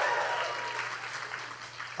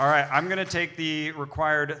 All right, I'm going to take the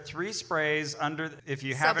required 3 sprays if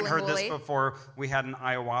you haven't heard this before, we had an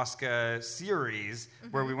ayahuasca series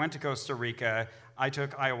where we went to Costa Rica. I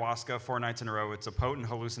took ayahuasca 4 nights in a row. It's a potent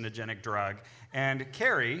hallucinogenic drug. And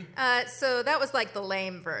Carrie... So that was the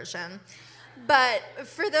lame version. But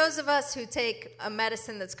for those of us who take a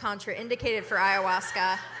medicine that's contraindicated for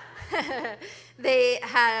ayahuasca, they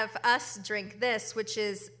have us drink this, which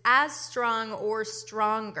is as strong or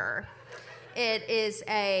stronger. It is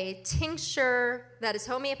a tincture that is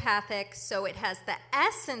homeopathic, so it has the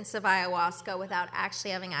essence of ayahuasca without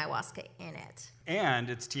actually having ayahuasca in it. And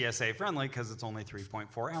it's TSA friendly because it's only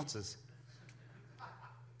 3.4 ounces.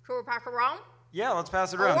 Should we pass it around? Yeah, let's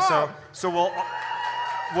pass it around. wow. So we'll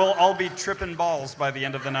all be tripping balls by the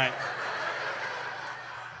end of the night.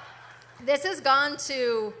 This has gone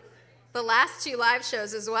to the last 2 live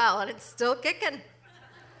shows as well, and it's still kicking.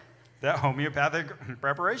 That homeopathic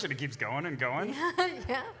preparation, it keeps going and going.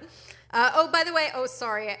 Yeah. By the way,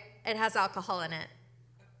 sorry, it has alcohol in it.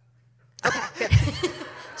 Okay, good.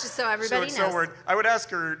 Just so everybody knows. So I would ask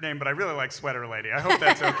her name, but I really like Sweater Lady. I hope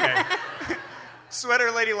that's okay.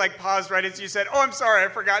 Sweater Lady paused right as you said, "Oh, I'm sorry, I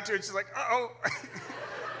forgot to." And she's like, "Uh-oh."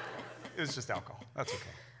 It was just alcohol. That's okay.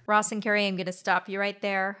 Ross and Carrie, I'm going to stop you right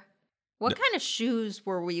there. What kind of shoes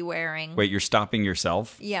were we wearing? Wait, you're stopping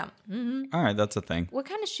yourself? Yeah. Mm-hmm. All right, that's a thing. What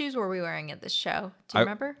kind of shoes were we wearing at this show? Do you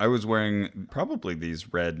remember? I was wearing probably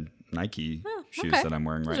these red Nike shoes that I'm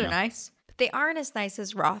wearing right now. Those are nice. But they aren't as nice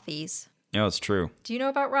as Rothy's. Yeah, it's true. Do you know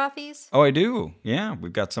about Rothy's? Oh, I do. Yeah,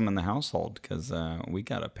 we've got some in the household because we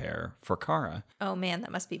got a pair for Cara. Oh, man,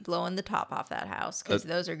 that must be blowing the top off that house because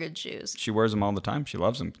those are good shoes. She wears them all the time. She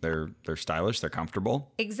loves them. They're stylish. They're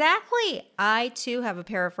comfortable. Exactly. I, too, have a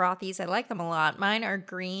pair of Rothy's. I like them a lot. Mine are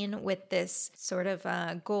green with this sort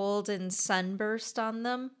of golden sunburst on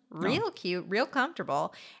them. Real cute, real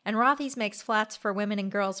comfortable. And Rothy's makes flats for women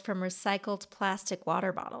and girls from recycled plastic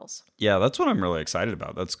water bottles. Yeah, that's what I'm really excited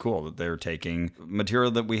about. That's cool that they're taking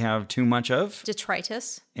material that we have too much of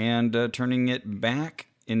Detritus. and turning it back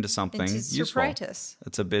into something useful. Sopritis.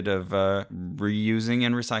 It's a bit of reusing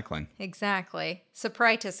and recycling. Exactly.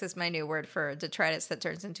 Sopritis is my new word for detritus that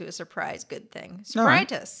turns into a surprise good thing. All right.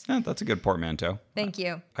 Sopritis. Yeah, that's a good portmanteau. Thank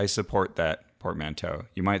you. I support that portmanteau.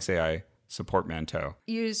 You might say I support manteau.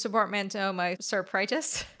 You support manteau my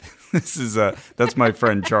surpritis? This is that's my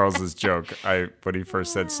friend Charles's joke. When he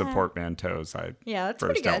first said support manteaus, I that's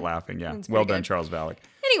burst pretty out good. laughing. Yeah, That's well pretty done, good. Charles Vallick.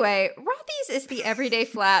 Anyway, Rothy's is the everyday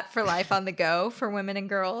flat for life on the go for women and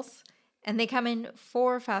girls. And they come in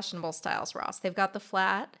 4 fashionable styles, Ross. They've got the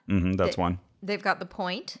flat. That's one. They've got the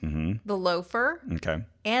point, the loafer, Okay.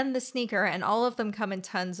 and the sneaker. And all of them come in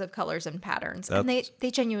tons of colors and patterns. And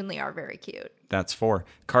they genuinely are very cute. That's 4.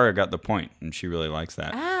 Cara got the point, and she really likes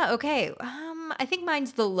that. Ah, okay. I think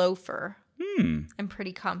mine's the loafer. I'm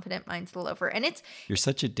pretty confident mine's the loafer. And You're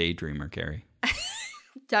such a daydreamer, Carrie.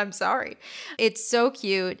 I'm sorry. It's so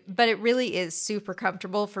cute, but it really is super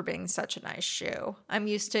comfortable for being such a nice shoe. I'm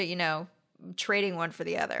used to, trading one for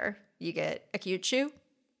the other. You get a cute shoe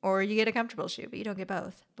or you get a comfortable shoe, but you don't get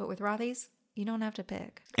both. But with Rothy's, you don't have to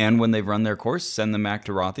pick. And when they've run their course, send them back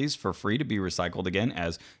to Rothy's for free to be recycled again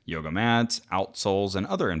as yoga mats, outsoles, and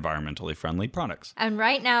other environmentally friendly products. And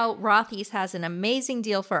right now, Rothy's has an amazing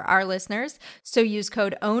deal for our listeners. So use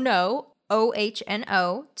code OHNO,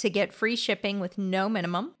 OHNO, to get free shipping with no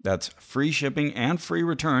minimum. That's free shipping and free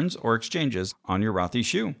returns or exchanges on your Rothy's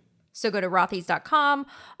shoe. So go to rothys.com,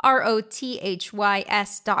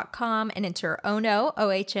 ROTHYS.com, and enter OHNO,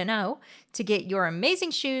 OHNO, to get your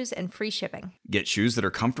amazing shoes and free shipping. Get shoes that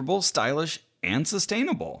are comfortable, stylish, and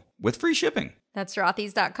sustainable with free shipping. That's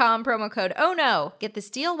rothys.com, promo code OHNO. Get this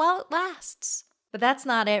deal while it lasts. But that's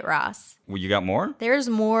not it, Ross. Well, you got more? There's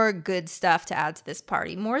more good stuff to add to this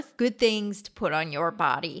party, more good things to put on your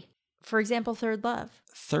body. For example, Third Love.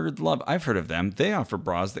 Third Love, I've heard of them. They offer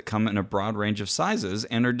bras that come in a broad range of sizes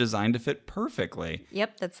and are designed to fit perfectly.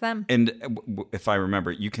 Yep, that's them. And if I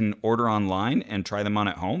remember, you can order online and try them on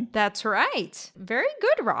at home? That's right. Very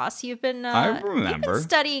good, Ross. You've been, I remember. You've been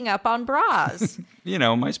studying up on bras.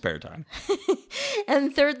 My spare time.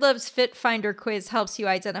 And Third Love's Fit Finder quiz helps you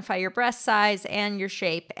identify your breast size and your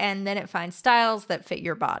shape, and then it finds styles that fit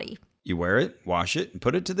your body. You wear it, wash it, and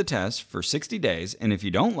put it to the test for 60 days, and if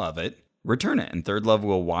you don't love it, return it, and Third Love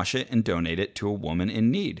will wash it and donate it to a woman in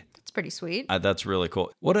need. That's pretty sweet. That's really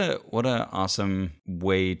cool. What a awesome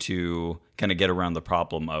way to kind of get around the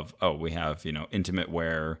problem of, we have, intimate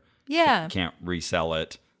wear. Yeah. Can't resell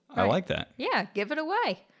it. Right. I like that. Yeah, give it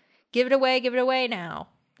away. Give it away, give it away now.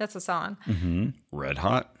 That's a song. Mm-hmm. Red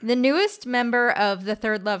hot. The newest member of the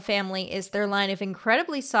Third Love family is their line of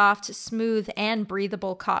incredibly soft, smooth, and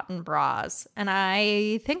breathable cotton bras. And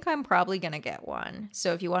I think I'm probably going to get one.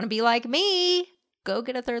 So if you want to be like me, go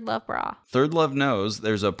get a Third Love bra. Third Love knows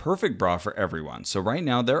there's a perfect bra for everyone. So right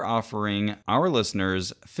now they're offering our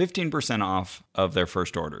listeners 15% off of their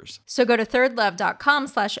first orders. So go to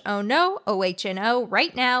thirdlove.com/ohno, OHNO,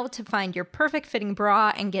 right now to find your perfect fitting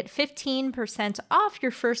bra and get 15% off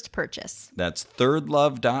your first purchase. That's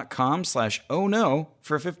thirdlove.com/ohno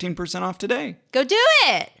for 15% off today. Go do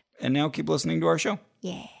it! And now keep listening to our show.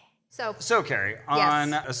 Yeah. So Carrie,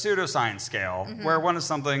 on a pseudoscience scale, where one is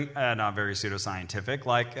something not very pseudoscientific,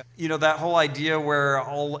 like, that whole idea where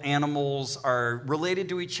all animals are related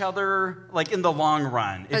to each other, like in the long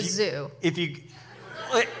run. Zoo.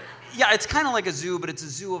 Yeah, it's kind of like a zoo, but it's a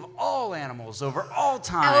zoo of all animals over all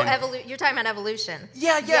time. Oh, you're talking about evolution.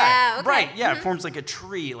 Yeah, okay. Right, yeah. It forms like a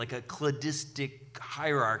tree, like a cladistic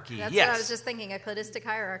hierarchy. That's what I was just thinking, a cladistic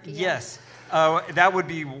hierarchy. Yes. That would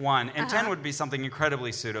be 1. And 10 would be something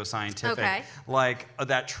incredibly pseudoscientific. Okay. Like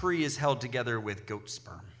that tree is held together with goat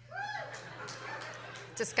sperm.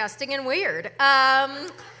 Disgusting and weird.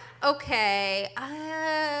 Okay.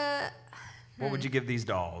 What would you give these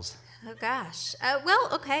dolls? Oh gosh. Well,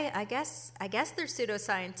 okay. I guess they're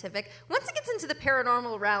pseudoscientific. Once it gets into the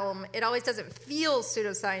paranormal realm, it always doesn't feel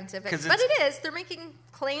pseudoscientific, but it is. They're making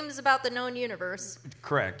claims about the known universe.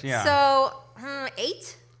 Correct, yeah. So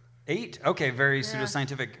 8. 8? Okay, very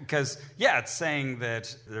pseudoscientific. Because, it's saying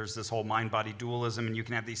that there's this whole mind-body dualism, and you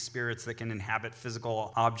can have these spirits that can inhabit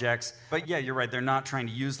physical objects. But yeah, you're right. They're not trying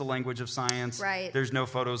to use the language of science. Right. There's no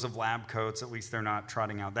photos of lab coats. At least they're not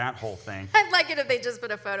trotting out that whole thing. I'd like it if they just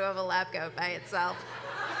put a photo of a lab coat by itself.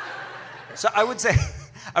 So I would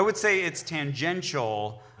say it's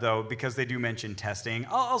tangential, though, because they do mention testing.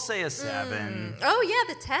 I'll say a 7. Oh,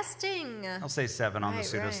 yeah, the testing. I'll say 7 on the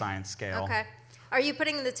pseudoscience scale. Okay. Are you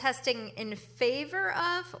putting the testing in favor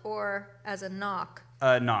of or as a knock?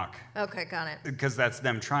 Knock. Okay, got it. Because that's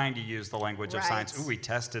them trying to use the language of science. Right. Ooh, we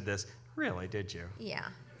tested this. Really, did you? Yeah.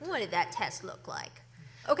 What did that test look like?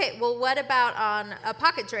 Okay, well, what about on a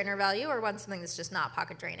pocket drainer value or on something that's just not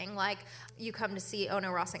pocket draining? Like you come to see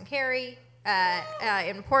Ono, Ross, and Carrie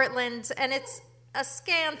in Portland, and it's a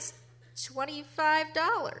scant $25.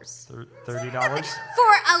 $30? For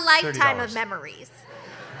a lifetime $30. of memories.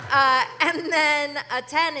 And then a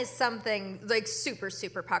 10 is something like super,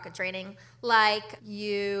 super pocket draining, like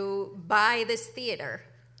you buy this theater.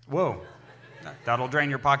 Whoa. That'll drain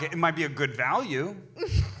your pocket. It might be a good value.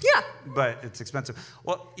 Yeah. But it's expensive.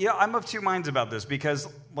 Well, I'm of two minds about this because,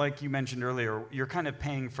 like you mentioned earlier, you're kind of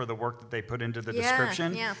paying for the work that they put into the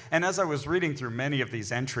description. Yeah. And as I was reading through many of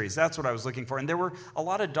these entries, that's what I was looking for. And there were a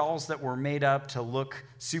lot of dolls that were made up to look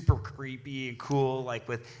super creepy and cool, like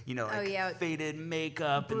with, faded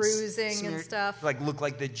makeup. Bruising and stuff. Like look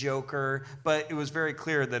like the Joker. But it was very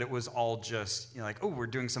clear that it was all just, we're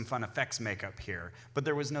doing some fun effects makeup here. But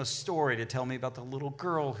there was no story to tell me about the little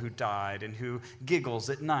girl who died and who giggles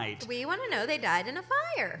at night. We want to know they died in a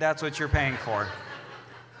fire. That's what you're paying for.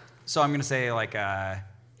 So I'm going to say like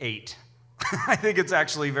 8. I think it's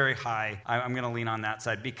actually very high. I'm going to lean on that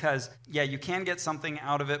side because, you can get something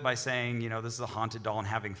out of it by saying, this is a haunted doll and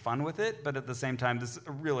having fun with it. But at the same time, this is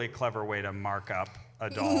a really clever way to mark up a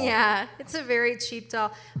doll. Yeah, it's a very cheap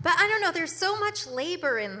doll. But I don't know, there's so much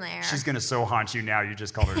labor in there. She's going to so haunt you now. You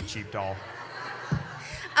just called her a cheap doll.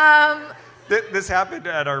 This happened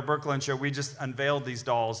at our Brooklyn show. We just unveiled these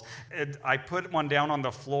dolls. And I put one down on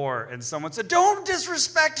the floor, and someone said, "Don't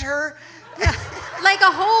disrespect her." Yeah. Like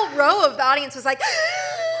a whole row of the audience was like,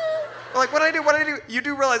 like, what did I do? You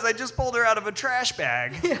do realize I just pulled her out of a trash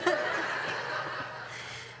bag.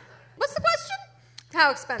 What's the question?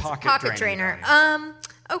 How expensive? Pocket drainer.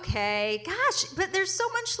 Okay. Gosh, but there's so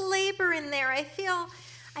much labor in there. I feel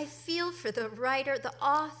for the writer, the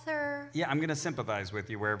author. Yeah, I'm going to sympathize with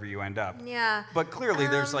you wherever you end up. Yeah. But clearly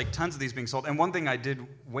there's tons of these being sold. And one thing I did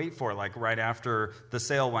wait for, right after the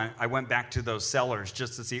sale went, I went back to those sellers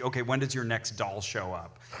just to see, okay, when does your next doll show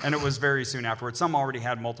up? And it was very soon afterwards. Some already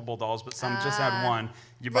had multiple dolls, but some just had one.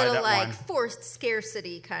 You buy that one. Forced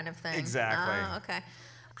scarcity kind of thing. Exactly. Okay.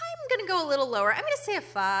 I'm going to go a little lower. I'm going to say a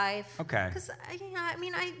 5. Okay. Because,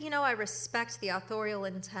 I respect the authorial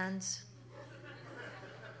intent.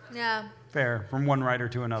 Yeah. Fair. From one writer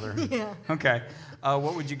to another. Yeah. Okay.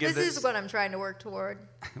 What would you give this? This is what I'm trying to work toward.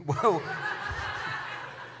 Whoa.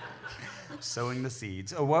 Sowing the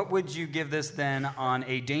seeds. What would you give this then on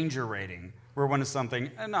a danger rating? Where one is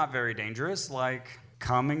something not very dangerous, like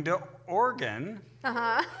coming to Oregon.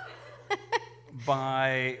 Uh-huh.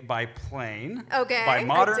 by plane. Okay. By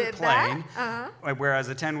modern I did plane. That. Uh-huh. Whereas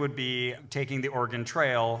a 10 would be taking the Oregon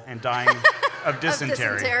Trail and dying of dysentery.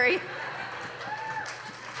 Of dysentery.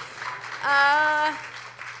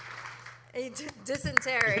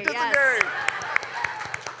 Dysentery, yes.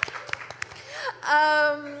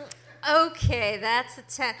 Okay, that's a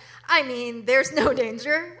 10. I mean, there's no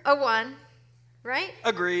danger. A 1, right?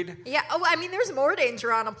 Agreed. Yeah. Oh, I mean, there's more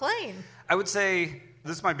danger on a plane. I would say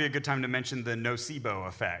this might be a good time to mention the nocebo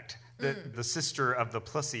effect, the sister of the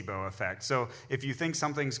placebo effect. So if you think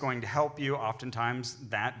something's going to help you, oftentimes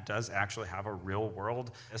that does actually have a real-world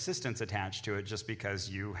assistance attached to it just because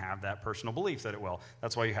you have that personal belief that it will.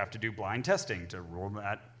 That's why you have to do blind testing to rule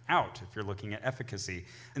that out if you're looking at efficacy.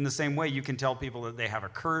 In the same way, you can tell people that they have a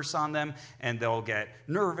curse on them, and they'll get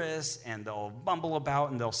nervous, and they'll bumble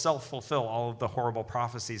about, and they'll self-fulfill all of the horrible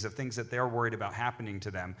prophecies of things that they're worried about happening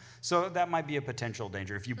to them. So that might be a potential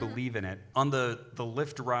danger if you believe in it. On the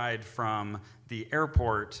Lyft ride from the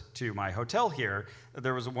airport to my hotel here,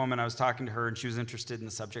 there was a woman, I was talking to her, and she was interested in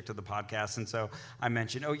the subject of the podcast, and so I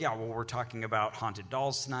mentioned, oh yeah, well, we're talking about haunted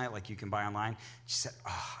dolls tonight, like you can buy online. She said,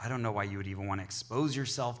 oh, I don't know why you would even want to expose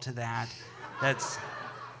yourself to that. That's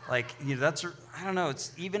like, that's, I don't know,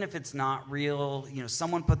 it's even if it's not real,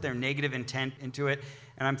 someone put their negative intent into it,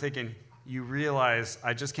 and I'm thinking, you realize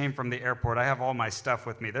I just came from the airport, I have all my stuff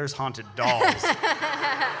with me, there's haunted dolls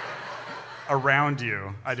around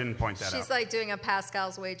you. I didn't point that out. She's like doing a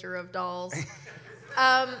Pascal's wager of dolls.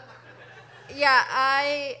 Yeah,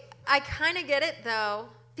 I kind of get it though,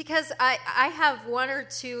 because I have one or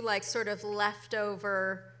two like sort of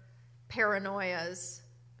leftover paranoias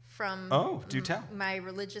from do tell. My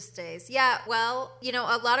religious days. Yeah, well,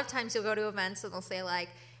 a lot of times you'll go to events and they'll say like,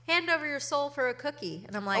 hand over your soul for a cookie.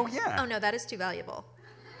 And I'm like, oh no, that is too valuable.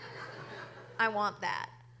 I want that.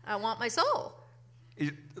 I want my soul.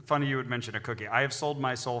 Funny you would mention a cookie. I have sold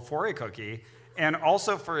my soul for a cookie and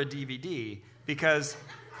also for a DVD because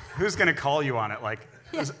who's going to call you on it? Like,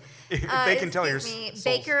 if they can tell your me,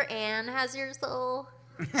 Baker Ann has your soul.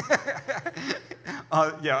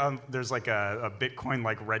 There's like a Bitcoin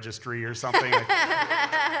like registry or something like,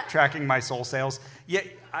 tracking my soul sales. Yeah,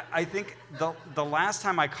 I think the last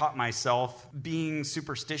time I caught myself being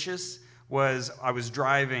superstitious was I was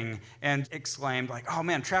driving and exclaimed like, oh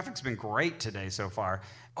man, traffic's been great today so far.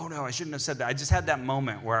 Oh no, I shouldn't have said that. I just had that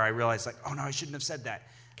moment where I realized like, oh no, I shouldn't have said that.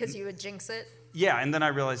 Because you would jinx it? Yeah, and then I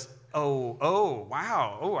realized, oh,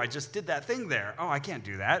 wow, I just did that thing there. Oh, I can't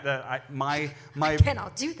do that. I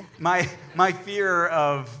cannot do that. My fear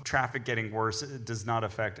of traffic getting worse does not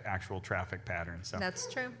affect actual traffic patterns. So that's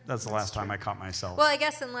true. That's the last time I caught myself. Well, I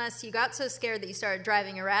guess unless you got so scared that you started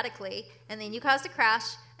driving erratically, and then you caused a crash,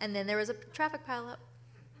 and then there was a traffic pileup.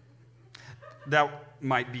 That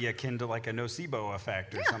might be akin to like a nocebo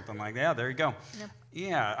effect or something like that. Yeah, there you go. Yep.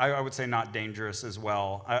 Yeah, I would say not dangerous as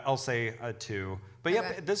well. I'll say a 2. But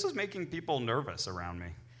yeah, this is making people nervous around me.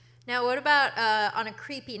 Now, what about on a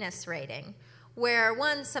creepiness rating? Where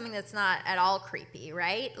 1's something that's not at all creepy,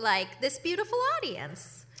 right? Like this beautiful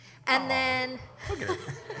audience. And then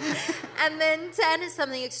and then 10 is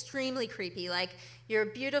something extremely creepy, like you're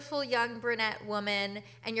a beautiful young brunette woman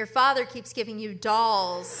and your father keeps giving you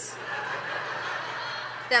dolls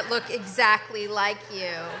that look exactly like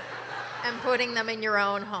you and putting them in your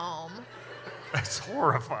own home. That's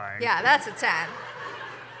horrifying. Yeah, that's a 10.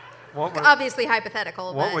 Obviously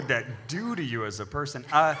hypothetical. What would that do to you as a person?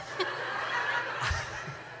 I'd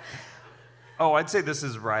say this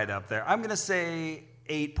is right up there. I'm going to say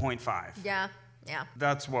 8.5. Yeah.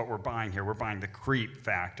 That's what we're buying here. We're buying the creep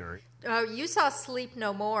factor. Oh, you saw Sleep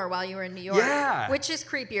No More while you were in New York. Yeah. Which is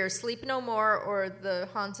creepier, Sleep No More or the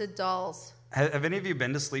haunted dolls? Have any of you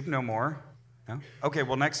been to Sleep No More? No? Okay,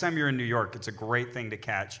 well, next time you're in New York, it's a great thing to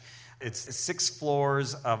catch. It's 6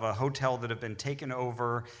 floors of a hotel that have been taken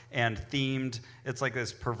over and themed. It's like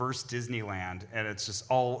this perverse Disneyland, and it's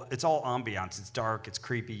all ambiance. It's dark, it's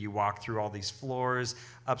creepy. You walk through all these floors,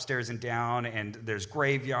 upstairs and down, and there's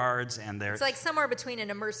graveyards, and it's like somewhere between an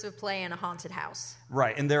immersive play and a haunted house.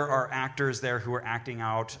 Right, and there are actors there who are acting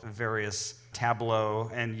out various tableau,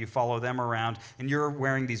 and you follow them around, and you're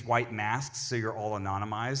wearing these white masks, so you're all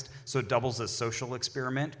anonymized, so it doubles as social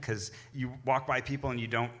experiment, because you walk by people and you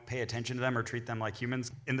don't pay attention to them or treat them like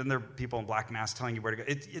humans, and then there are people in black masks telling you where to go.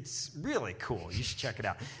 It's really cool. You should check it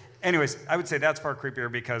out. Anyways, I would say that's far creepier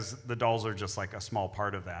because the dolls are just like a small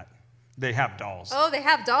part of that. They have dolls. Oh, they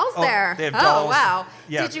have dolls there. They have dolls. Oh, wow.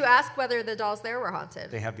 Yeah. Did you ask whether the dolls there were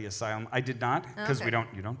haunted? They have the asylum. I did not, because you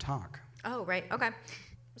don't talk. Oh, right. Okay.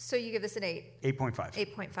 So you give this an 8?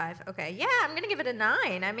 8.5. 8.5. Okay. Yeah, I'm going to give it a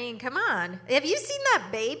 9. I mean, come on. Have you seen that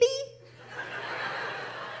baby?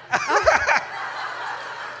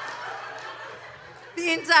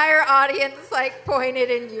 The entire audience pointed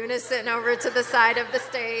in unison over to the side of the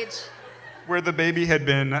stage. Where the baby had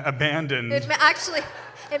been abandoned.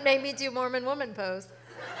 It made me do Mormon woman pose.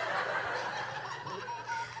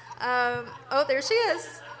 There she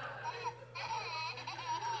is.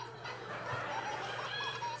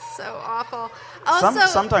 So awful. Also,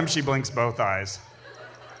 sometimes she blinks both eyes.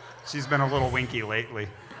 She's been a little winky lately.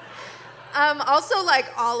 Also,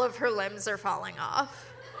 all of her limbs are falling off.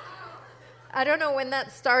 I don't know when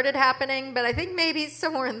that started happening, but I think maybe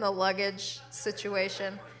somewhere in the luggage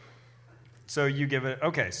situation. So you give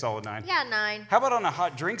it, solid 9. Yeah, 9. How about on a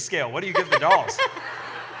hot drink scale? What do you give the dolls?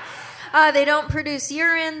 They don't produce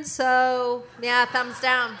urine, so yeah, thumbs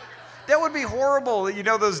down. That would be horrible. You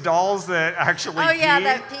know those dolls that actually Oh yeah, pee?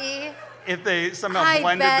 that pee. If they somehow I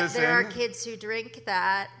blended bet this there are in. kids who drink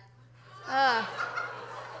that. But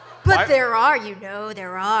Why- there are,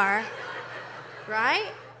 there are.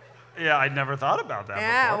 Right? Yeah, I'd never thought about that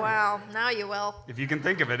Yeah, before. well, now you will. If you can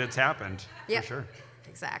think of it, it's happened. Yep. For sure.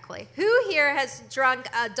 Exactly. Who here has drunk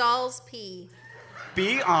a doll's pee?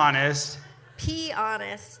 Be honest. Pee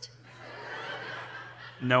honest.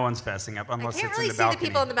 No one's fessing up I unless can't it's really in the see balcony. the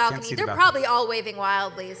people in the Can't balcony. see the They're balcony. probably all waving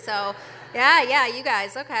wildly. So, yeah, you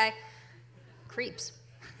guys, okay. Creeps.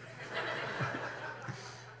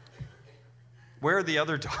 Where are the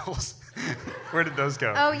other dolls? Where did those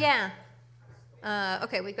go? Oh, yeah.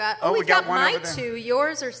 Okay, we got. Oh, we we've got got one my over there. two.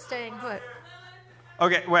 Yours are staying put.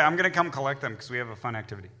 Okay, wait, I'm going to come collect them because we have a fun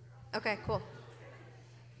activity. Okay, cool.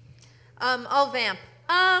 I'll vamp.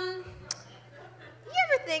 You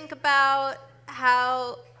ever think about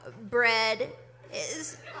how bread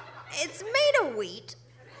is? It's made of wheat,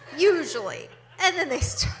 usually, and then they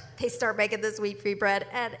start making this wheat-free bread,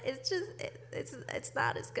 and it's just it's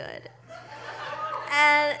not as good.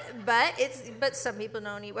 And but some people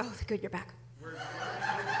don't eat. Oh, good, you're back.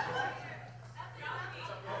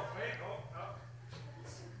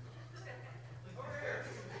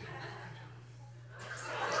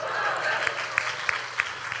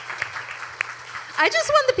 I just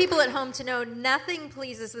want the people at home to know nothing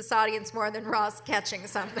pleases this audience more than Ross catching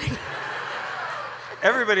something.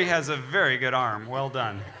 Everybody has a very good arm. Well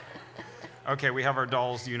done. Okay, we have our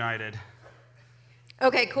dolls united.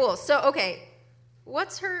 Okay, cool. So, okay,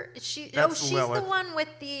 what's her? She's Lilith. the one with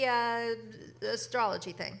the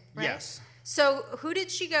astrology thing, right? Yes. So, who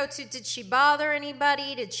did she go to? Did she bother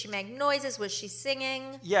anybody? Did she make noises? Was she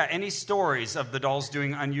singing? Yeah, any stories of the dolls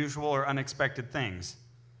doing unusual or unexpected things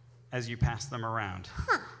as you pass them around?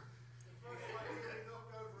 Huh.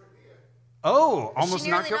 Oh, almost She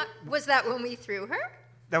nearly knocked over. Was that when we threw her?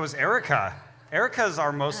 That was Erica. Erica's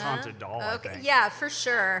our most haunted doll, I Okay, think. yeah, for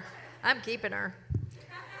sure. I'm keeping her.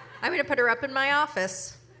 I'm going to put her up in my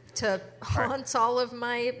office to haunt all of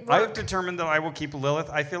my work. I have determined that I will keep Lilith.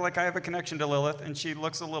 I feel like I have a connection to Lilith, and she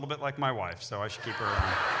looks a little bit like my wife, so I should keep her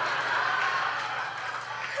around.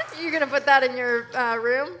 You're going to put that in your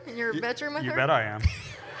room, in your bedroom with You her? bet I am.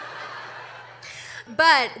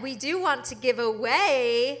 But we do want to give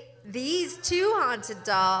away these two haunted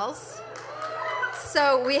dolls.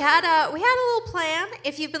 So we had a little plan.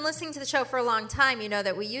 If you've been listening to the show for a long time, you know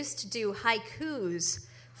that we used to do haikus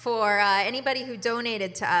for anybody who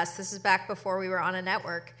donated to us. This is back before we were on a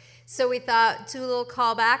network. So we thought, do a little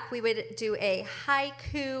callback. We would do a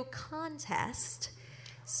haiku contest.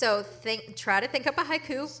 So try to think up a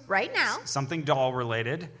haiku right now. Something doll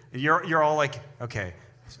related. You're all like, okay,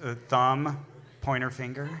 so thumb, pointer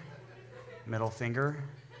finger, middle finger.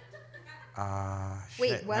 Wait,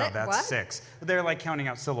 Shit. what? No, that's What? 6. They're like counting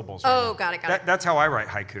out syllables. Oh, now. got it. That's how I write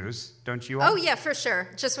haikus. Don't you all? Oh, yeah, for sure.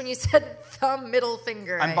 Just when you said thumb, middle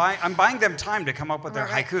finger. I'm buying them time to come up with their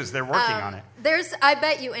Right. haikus. They're working on it. I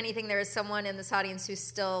bet you anything there is someone in this audience who's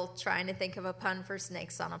still trying to think of a pun for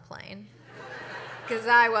snakes on a plane. Because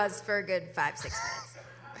I was for a good 5-6 minutes.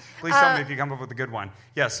 Please tell me if you come up with a good one.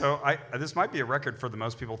 Yeah, so this might be a record for the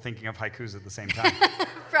most people thinking of haikus at the same time.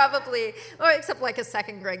 Probably, or except like a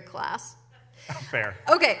second grade class. Fair.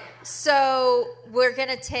 Okay, so we're going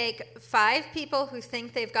to take 5 people who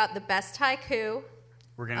think they've got the best haiku.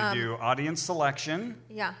 We're going to do audience selection,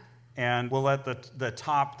 Yeah. and we'll let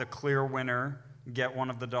the clear winner get one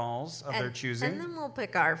of the dolls of their choosing. And then we'll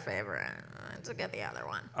pick our favorite to get the other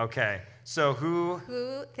one. Okay, so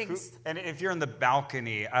Who thinks... and if you're in the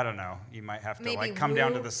balcony, I don't know, you might have to Maybe come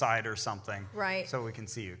down to woo. the side or something. Right. So we can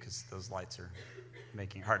see you, because those lights are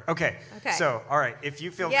making it hard. Okay. Okay. So, all right, if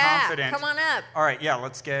you feel Yeah, confident. come on up. All right, yeah,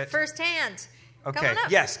 let's get. First hand. Okay. Come on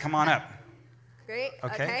up. Yes, come on up. Great.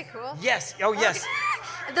 Okay. Cool. Yes. Oh, yes.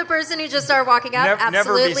 The person who just started walking up, Never be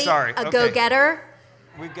absolutely sorry. a Okay. go-getter.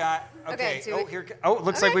 We've got. Okay. do Oh, it. here. Oh, it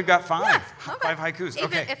looks like Okay. we've got 5. Yeah, okay. 5 haikus.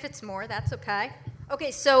 Even Okay. if it's more, that's okay.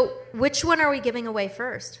 Okay, so which one are we giving away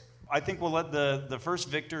first? I think we'll let the first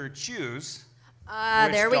victor choose.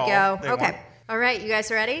 Which There we doll go. they Okay. want. All right, you guys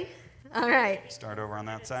ready? All right. Start over on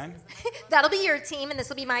that side. That'll be your team, and this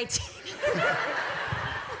will be my team.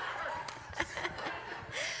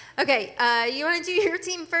 Okay, you want to do your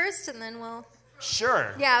team first, and then we'll...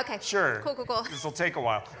 Sure. Yeah, okay. Sure. Cool. This will take a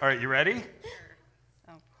while. All right, you ready?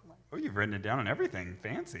 Oh, you've written it down and everything.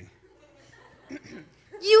 Fancy.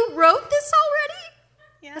 You wrote this already?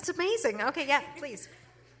 Yeah. That's amazing. Okay, yeah, please.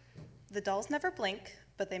 The dolls never blink,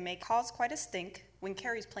 but they may cause quite a stink when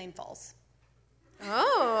Carrie's plane falls.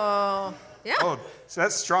 Oh. Yeah. Oh, so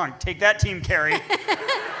that's strong. Take that, Team Carrie.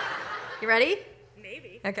 You ready?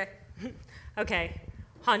 Maybe. Okay. Okay.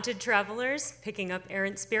 Haunted travelers, picking up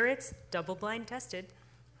errant spirits, double-blind tested.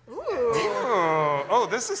 Oh,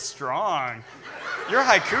 this is strong. Your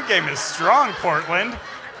haiku game is strong, Portland.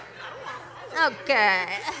 Okay.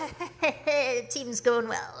 The team's going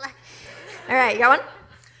well. All right, you got one?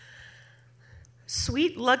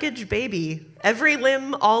 Sweet luggage baby, every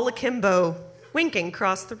limb all akimbo, winking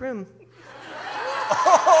across the room.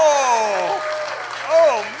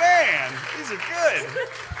 Oh, man. These are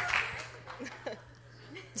good.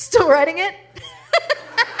 Still writing it?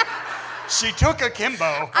 She took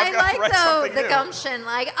akimbo. I like, though, the new. gumption.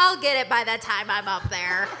 Like, I'll get it by the time I'm up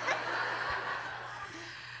there.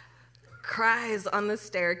 Cries on the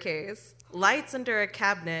staircase, lights under a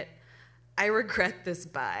cabinet. I regret this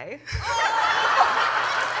bye.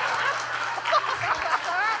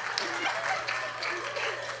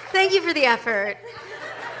 Thank you for the effort.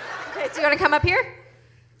 Okay, do you want to come up here?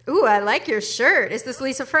 Ooh, I like your shirt. Is this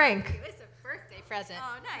Lisa Frank? It's a birthday present.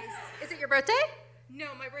 Oh, nice. Is it your birthday? No,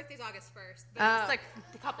 my birthday's August 1st. But Oh. it's like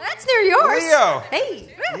a couple That's near yours. Leo.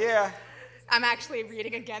 Hey. Yeah. I'm actually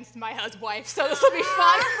reading against my husband, so this will be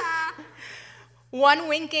fun. One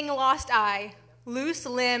winking lost eye, loose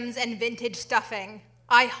limbs and vintage stuffing.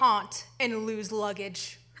 I haunt and lose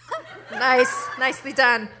luggage. Nice. Nicely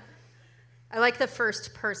done. I like the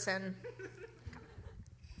first person.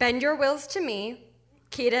 Bend your wills to me.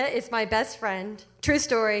 Kita is my best friend. True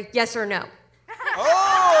story, yes or no?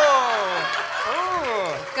 Oh.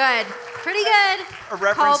 Good. Pretty good. A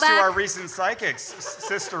reference to Callback. our recent psychics,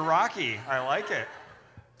 Sister Rocky. I like it.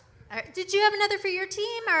 Did you have another for your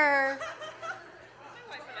team, or?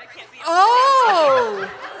 Oh!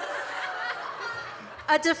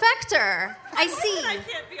 A defector. I see. I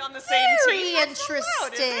can't be on the same Very team. That's so loud,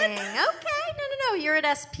 interesting. isn't it? Okay, no. You're an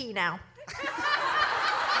SP now.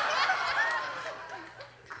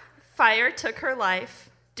 Fire took her life.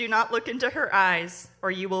 Do not look into her eyes,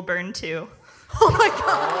 or you will burn too. Oh my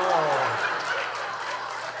God.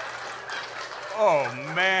 Oh,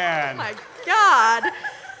 man. Oh my God.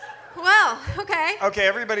 Well, okay. Okay,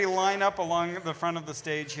 everybody line up along the front of the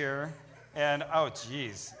stage here. And, oh,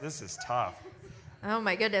 geez, this is tough. Oh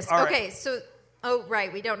my goodness. All right. Okay, so, oh,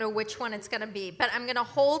 right, we don't know which one it's going to be, but I'm going to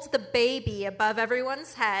hold the baby above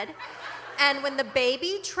everyone's head. And when the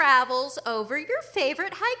baby travels over your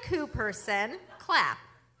favorite haiku person, clap,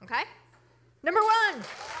 okay? Number 1.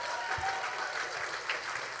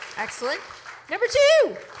 Excellent. Number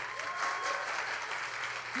 2.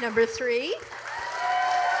 Number 3.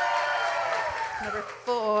 Number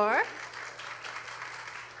 4.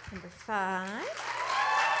 Number 5.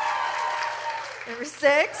 Number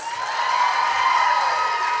 6.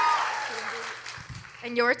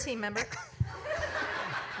 And your team member.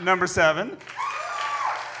 Number 7.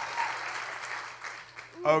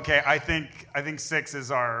 Okay, I think 6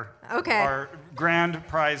 is our grand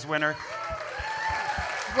prize winner.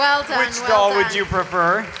 Well done. Which well doll done. would you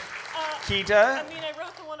prefer? Kita? I mean, I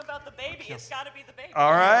wrote the one about the baby. It's got to be the baby.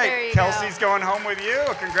 All right, There you Kelsey's going home with you.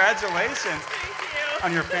 Congratulations Thank you.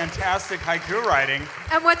 on your fantastic haiku writing.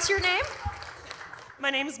 And what's your name? My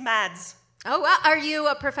name's Mads. Oh, wow. Are you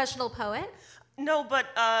a professional poet? No, but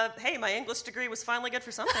hey, my English degree was finally good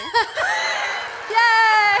for something.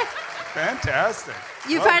 Yay! Fantastic.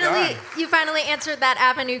 You Well finally answered that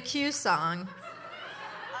Avenue Q song.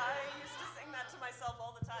 I used to sing that to myself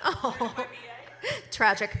all the time. During my BA.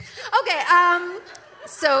 Tragic. Okay,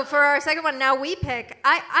 so for our second one, now we pick.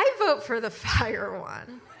 I vote for the fire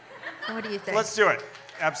one. What do you think? Let's do it.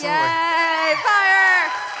 Absolutely. Yay, fire!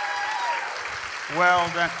 Well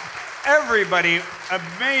done. Everybody,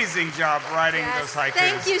 amazing job writing Yes, those haikus.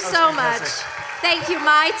 thank you That was so much. fantastic. Thank you,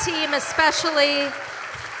 my team especially.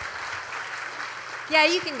 Yeah,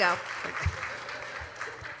 you can go.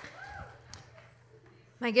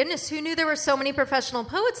 My goodness, who knew there were so many professional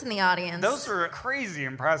poets in the audience? Those were crazy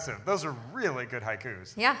impressive. Those are really good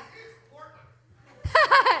haikus. Yeah.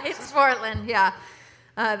 It's Portland, yeah.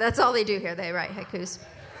 That's all they do here. They write haikus.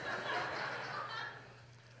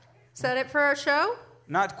 Is that it for our show?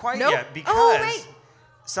 Not quite Nope. yet, because Oh, wait.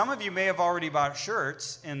 some of you may have already bought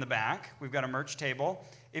shirts in the back. We've got a merch table.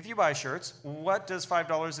 If you buy shirts, what does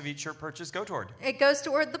 $5 of each shirt purchase go toward? It goes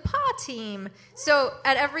toward the PAW team. So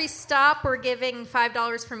at every stop, we're giving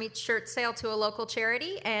 $5 from each shirt sale to a local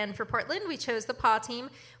charity. And for Portland, we chose the PAW team.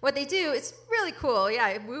 What they do, it's really cool.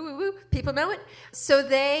 Yeah, woo, woo, woo. People know it. So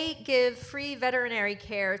they give free veterinary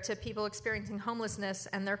care to people experiencing homelessness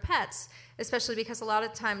and their pets, especially because a lot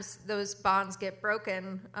of times those bonds get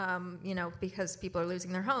broken, because people are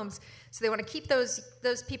losing their homes. So they want to keep those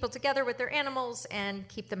people together with their animals and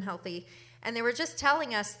keep keep them healthy. And they were just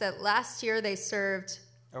telling us that last year they served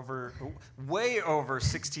way over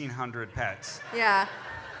 1,600 pets. Yeah.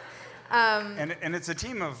 And it's a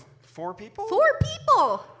team of 4 people? 4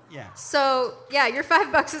 people. Yeah. So, yeah, your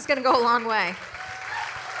 $5 is going to go a long way.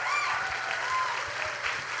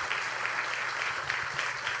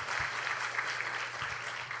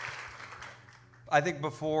 I think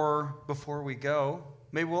before we go,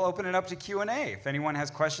 maybe we'll open it up to Q&A. If anyone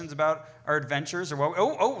has questions about our adventures or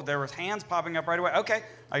what. There was hands popping up right away. Okay,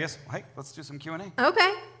 I guess, hey, let's do some Q&A.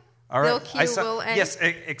 Okay. All right. Will end. Yes,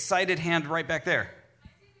 excited hand right back there.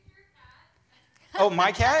 Oh,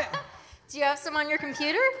 my cat? Do you have some on your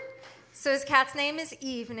computer? So his cat's name is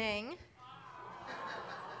Evening.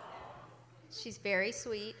 She's very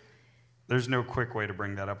sweet. There's no quick way to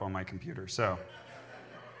bring that up on my computer. So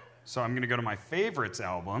I'm going to go to my favorites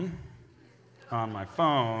album on my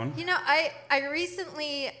phone. You know, I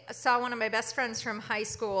recently saw one of my best friends from high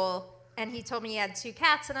school, and he told me he had 2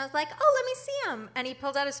 cats, and I was like, oh, let me see them. And he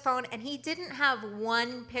pulled out his phone, and he didn't have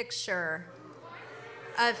one picture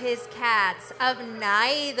of his cats, of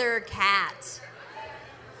neither cat.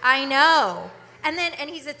 I know. And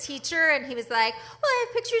he's a teacher, and he was like, well, I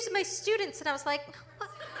have pictures of my students. And I was like, what?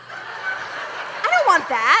 I don't want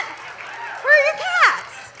that. Where are your cats?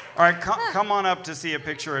 All right, come on up to see a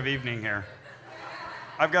picture of Evening here.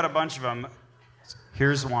 I've got a bunch of them.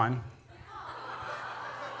 Here's one.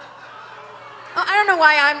 Oh, I don't know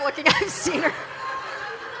why I'm looking. I've seen her.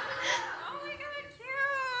 Oh my god,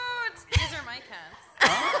 cute! These are my cats.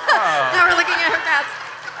 Now we're looking at her cats.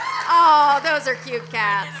 Oh, those are cute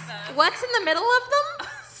cats. What's in the middle of them?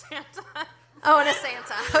 Santa. Oh, and a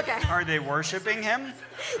Santa. Okay. Are they worshiping him?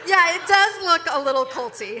 Yeah, it does look a little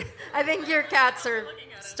culty. I think your cats are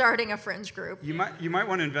starting a fringe group. You might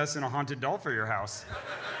want to invest in a haunted doll for your house.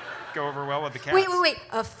 Go over well with the cats. Wait.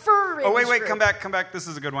 A fringe Oh, wait. group. Come back. This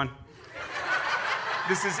is a good one.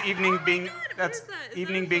 This is Evening being... That's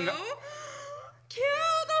Evening being... Cute,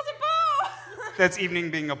 that was a bow. That's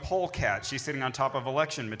Evening being a polecat. She's sitting on top of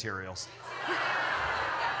election materials.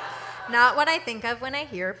 Not what I think of when I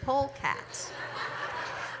hear polecat.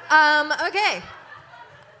 Okay.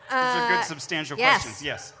 These are good, substantial questions.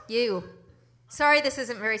 Yes. You. Sorry, this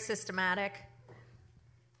isn't very systematic.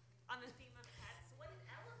 On the theme of pets, what did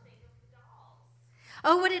Ella think of the dolls?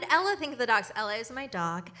 Oh, what did Ella think of the dogs? Ella is my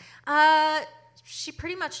dog. She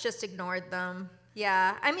pretty much just ignored them.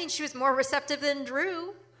 Yeah. I mean, she was more receptive than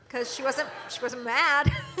Drew because she wasn't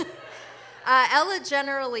mad. Ella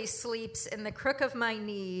generally sleeps in the crook of my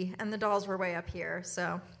knee, and the dolls were way up here,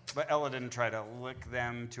 so. But Ella didn't try to lick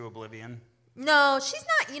them to oblivion. No, she's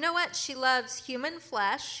not. You know what? She loves human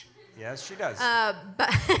flesh. Yes, she does.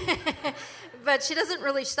 But she's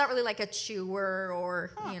not really like a chewer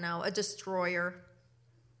or, a destroyer.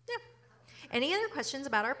 Yeah. Any other questions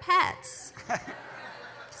about our pets?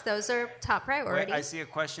 'Cause those are top priority. Wait, I see a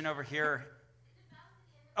question over here.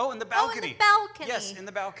 Oh, in the balcony. Oh, in the balcony. Yes, in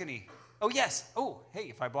the balcony. Oh, yes. Oh, hey,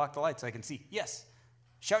 if I block the lights, I can see. Yes.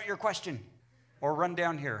 Shout your question or run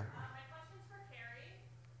down here. My question's for Carrie.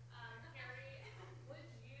 Carrie, would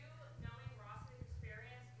you, knowing Ross's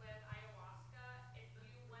experience with ayahuasca, if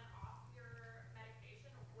you went off your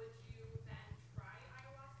medication, would you then try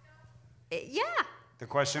ayahuasca? Yeah. The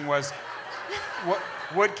question was,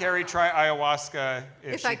 would Carrie try ayahuasca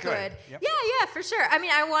if she I could. Yep. Yeah, for sure. I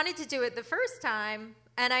mean, I wanted to do it the first time,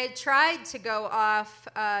 and I tried to go off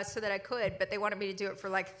so that I could, but they wanted me to do it for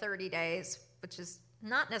like 30 days, which is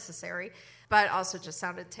not necessary, but also just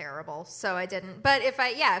sounded terrible, so I didn't. But if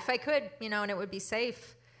I could, and it would be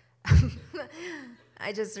safe.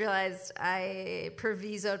 I just realized I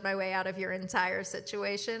provisoed my way out of your entire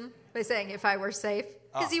situation by saying if I were safe,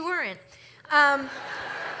 because you weren't.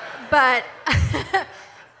 But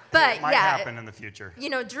it might happen in the future.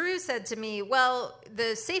 Drew said to me, well,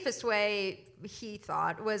 the safest way he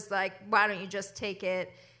thought was like, why don't you just take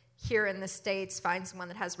it here in the States, find someone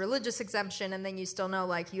that has religious exemption, and then you still know,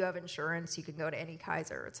 like, you have insurance, you can go to any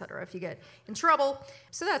Kaiser, et cetera, if you get in trouble.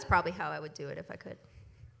 So that's probably how I would do it if I could.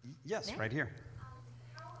 Yes, right here. How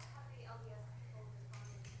have the LDS people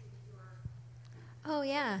responded to your... Oh,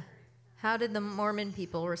 yeah. How did the Mormon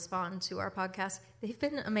people respond to our podcast? They've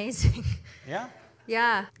been amazing. Yeah?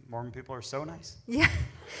 Yeah. Mormon people are so nice. Yeah.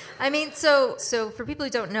 I mean, so for people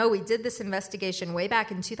who don't know, we did this investigation way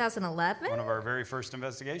back in 2011. One of our very first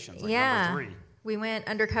investigations, yeah. number 3. We went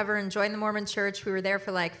undercover and joined the Mormon church. We were there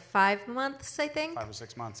for like 5 months, I think. 5 or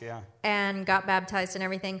 6 months, yeah. And got baptized and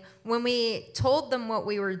everything. When we told them what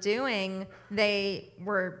we were doing, they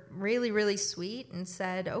were really, really sweet and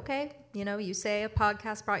said, okay, you say a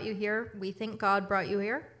podcast brought you here. We think God brought you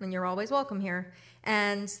here, and you're always welcome here.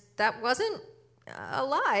 And that wasn't a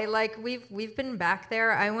lie. Like we've been back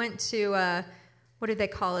there. I went to what do they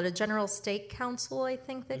call it? A General State Council, I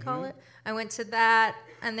think they call it. I went to that,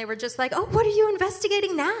 and they were just like, "Oh, what are you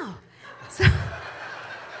investigating now?" So.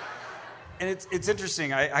 And it's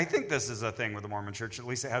interesting. I think this is a thing with the Mormon Church, at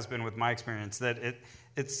least it has been with my experience, that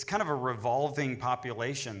it's kind of a revolving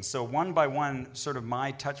population. So one by one, sort of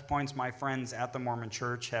my touch points, my friends at the Mormon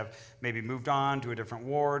Church have maybe moved on to a different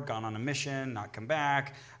ward, gone on a mission, not come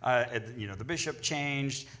back. The bishop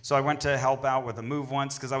changed. So I went to help out with a move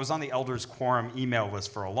once because I was on the Elders Quorum email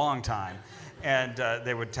list for a long time. And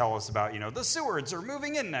they would tell us about, the Sewards are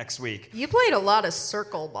moving in next week. You played a lot of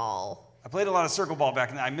circle ball. I played a lot of circle ball back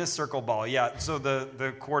then. I missed circle ball, yeah. So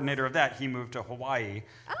the coordinator of that, he moved to Hawaii.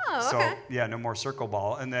 Oh, okay. So, yeah, no more circle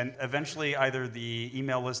ball. And then eventually either the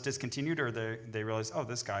email list discontinued or they realized, oh,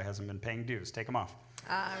 this guy hasn't been paying dues. Take him off.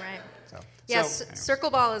 Right. Anyways.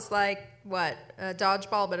 Circle ball is like, what, a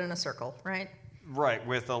dodgeball but in a circle, right? Right,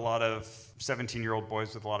 with a lot of 17-year-old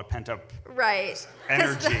boys with a lot of pent-up You're energy.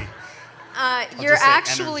 just say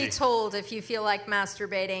actually energy. told if you feel like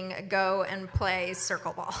masturbating, go and play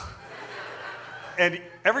circle ball. And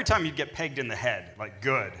every time you'd get pegged in the head, like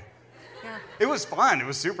good. Yeah. It was fun. It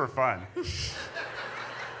was super fun.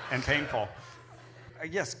 And painful.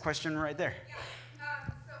 Yes, question right there. So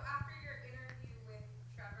after your interview with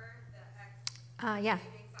Trevor, the Yeah.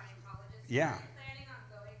 Scientologist, Yeah. are you planning on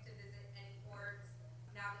going to visit any orgs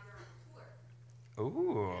now that you're on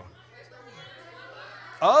tour? Ooh.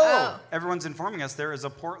 Oh, everyone's informing us there is a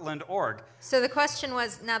Portland org. So the question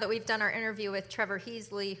was, now that we've done our interview with Trevor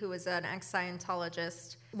Heasley, who is an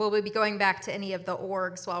ex-Scientologist, will we be going back to any of the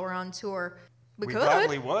orgs while we're on tour? We could.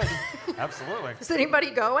 Probably would. Absolutely. Is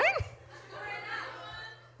anybody going?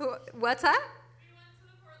 What's that?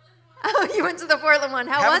 Oh, you went to the Portland one.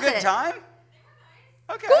 How was it? Have a good time?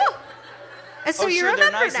 Okay. Cool. And so you sure,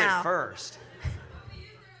 remember they're nice now. at first.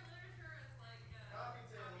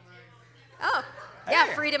 Oh, yeah,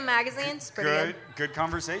 Hey. Freedom Magazine's pretty good. Good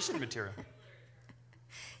conversation material.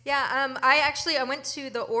 Yeah, I went to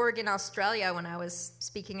the org in Australia when I was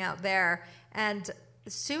speaking out there, and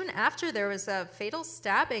soon after there was a fatal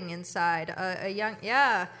stabbing inside.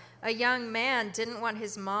 A young man didn't want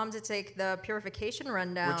his mom to take the purification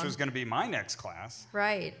rundown, Which was going to be my next class.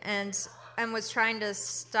 right, and was trying to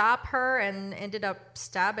stop her and ended up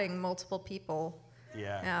stabbing multiple people.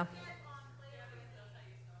 Yeah. Yeah.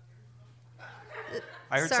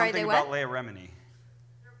 I heard Sorry, something they about what? Leah Remini.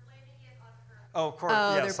 Oh, of course.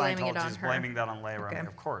 Oh, yeah, they're blaming it Scientology on is her. blaming that on Leah Okay. Remini.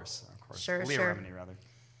 Of course. Sure, Leah sure. Remini, rather.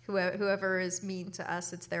 Whoever is mean to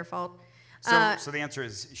us, it's their fault. So the answer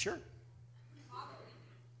is sure.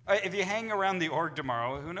 If you hang around the org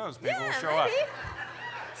tomorrow, who knows? Maybe we'll show up.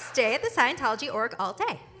 Stay at the Scientology org all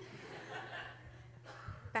day.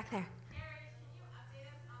 Back there.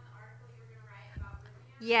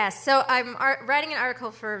 Yes, so I'm writing an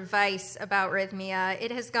article for Vice about Rhythmia.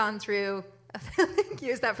 It has gone through.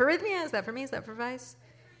 Is that for Rhythmia? Is that for me? Is that for Vice?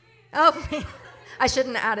 Oh, for me. I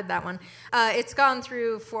shouldn't have added that one. It's gone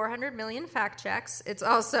through 400 million fact checks. It's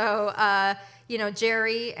also,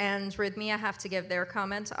 Jerry and Rhythmia have to give their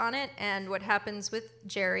comment on it. And what happens with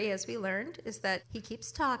Jerry, as we learned, is that he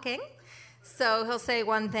keeps talking. So he'll say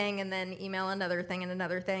one thing and then email another thing and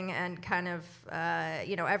another thing, and kind of,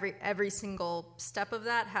 every single step of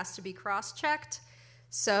that has to be cross-checked.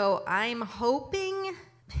 So I'm hoping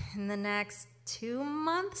in the next 2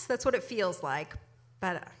 months, that's what it feels like.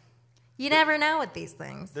 But you never know with these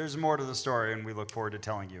things. There's more to the story, and we look forward to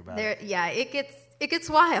telling you about it. Yeah, it gets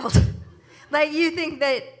wild. Like you think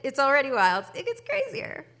that it's already wild, it gets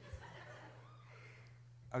crazier.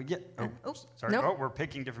 Oh, yeah. Oh, sorry. nope. Oh, we're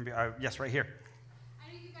picking different people. Yes, right here. I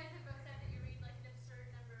know you guys have both said that you read like an absurd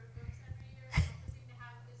number of books every year. You also seem to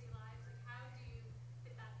have busy lives. Like, how do you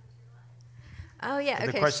fit that into your lives? Oh, yeah.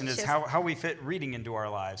 The Okay. question is how we fit reading into our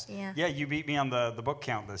lives. Yeah. Yeah, you beat me on the book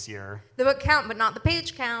count this year. The book count, but not the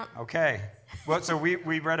page count. Okay. Well, so we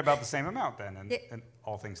read about the same amount then, and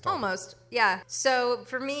all things told. Almost, yeah. So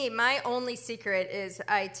for me, my only secret is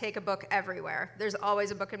I take a book everywhere. There's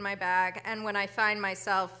always a book in my bag, and when I find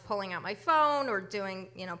myself pulling out my phone or doing,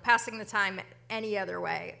 passing the time any other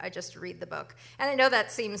way, I just read the book. And I know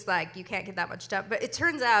that seems like you can't get that much done, but it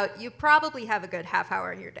turns out you probably have a good half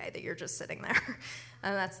hour in your day that you're just sitting there.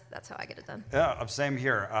 And that's how I get it done. Yeah, same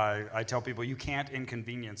here. I tell people you can't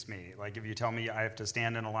inconvenience me. Like if you tell me I have to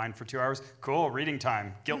stand in a line for 2 hours, cool, reading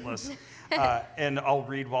time, guiltless. And I'll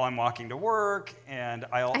read while I'm walking to work, and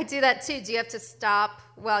I do that too. Do you have to stop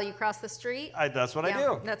while you cross the street? That's what I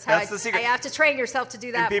do. That's how the secret. I have to train yourself to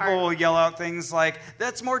do that. And people part. will yell out things like,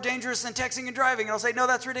 "That's more dangerous than texting and driving," and I'll say, "No,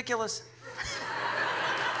 that's ridiculous."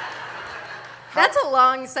 That's a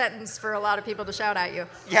long sentence for a lot of people to shout at you.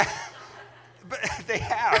 Yeah, but they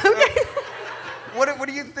have. Okay. What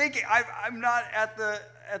do you think? I'm not at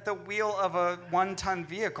the wheel of a 1-ton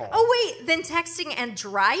vehicle. Oh, wait, then texting and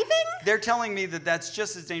driving? They're telling me that that's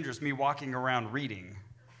just as dangerous, me walking around reading.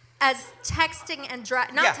 As texting and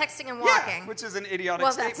driving, not texting and walking. Yeah, which is an idiotic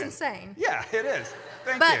well, statement. that's insane. Yeah, it is.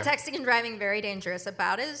 Thank but you. Texting and driving, very dangerous.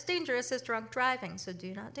 About as dangerous as drunk driving, so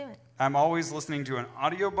do not do it. I'm always listening to an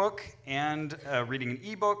audiobook and reading an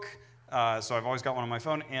ebook. So I've always got one on my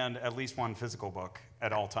phone and at least one physical book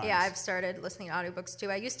at all times. Yeah, I've started listening to audiobooks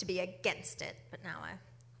too. I used to be against it, but now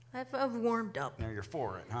I've warmed up. Now you're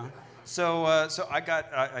for it, huh? So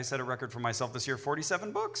I set a record for myself this year,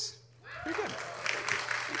 47 books. Pretty good.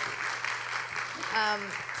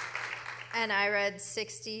 And I read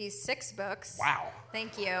 66 books. Wow.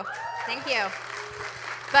 Thank you.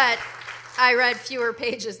 But I read fewer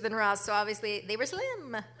pages than Ross, so obviously they were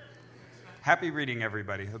slim. Happy reading,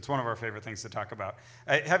 everybody. That's one of our favorite things to talk about.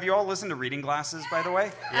 Have you all listened to Reading Glasses, by the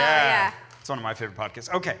way? Yeah. It's one of my favorite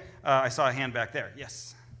podcasts. Okay, I saw a hand back there.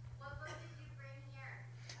 Yes. What book did you bring here?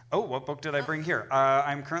 Oh, what book did I bring here?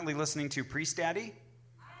 I'm currently listening to Priest Daddy.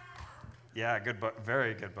 Yeah, good book.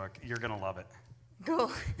 Very good book. You're going to love it.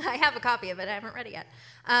 Cool. I have a copy of it. I haven't read it yet.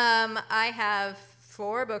 I have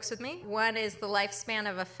 4 books with me. One is The Lifespan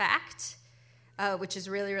of a Fact, which is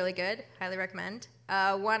really, really good. Highly recommend.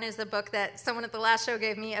 One is the book that someone at the last show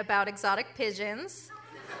gave me about exotic pigeons.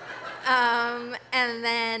 And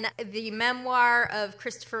then the memoir of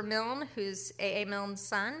Christopher Milne, who's A.A. Milne's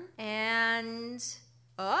son. And,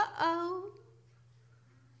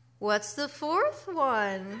 what's the 4th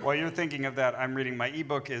one? While you're thinking of that, I'm reading my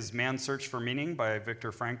ebook is Man's Search for Meaning by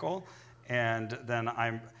Viktor Frankl. And then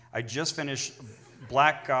I just finished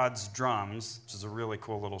Black God's Drums, which is a really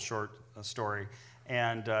cool little short story.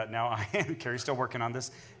 And now I am, Carrie's still working on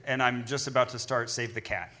this, and I'm just about to start Save the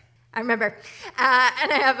Cat. I remember.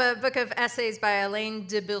 And I have a book of essays by Alain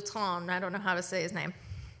de Botton. I don't know how to say his name.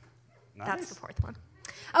 Nice. That's the 4th one.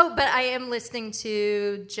 Oh, but I am listening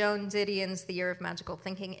to Joan Didion's The Year of Magical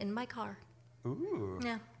Thinking in my car. Ooh.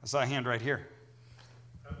 Yeah. I saw a hand right here.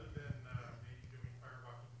 Other than maybe doing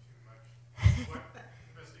firewalking too much, what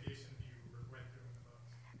investigation do you regret doing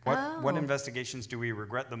the most? What investigations do we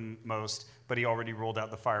regret the most, but he already ruled out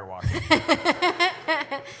the firewalking?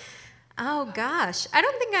 Oh, gosh. I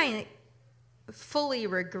don't think I fully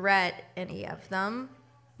regret any of them,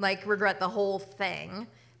 like regret the whole thing.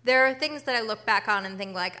 There are things that I look back on and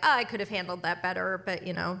think like, I could have handled that better, but,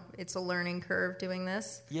 it's a learning curve doing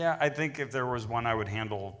this. Yeah, I think if there was one I would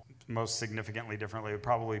handle most significantly differently, it would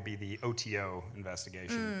probably be the OTO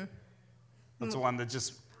investigation. That's the one that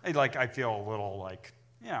just, I feel a little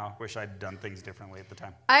wish I'd done things differently at the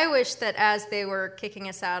time. I wish that as they were kicking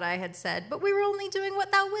us out, I had said, but we were only doing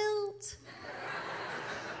what thou wilt.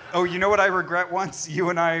 Oh, you know what I regret once? You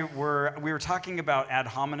and I we were talking about ad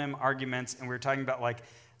hominem arguments, and we were talking about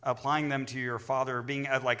applying them to your father, being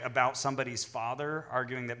about somebody's father,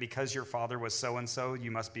 arguing that because your father was so-and-so,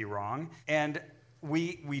 you must be wrong. And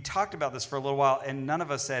we talked about this for a little while, and none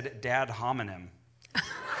of us said dad homonym.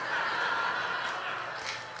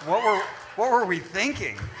 What were we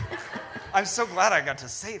thinking? I'm so glad I got to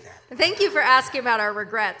say that. Thank you for asking about our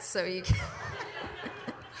regrets, so you can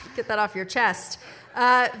get that off your chest.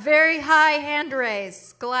 Very high hand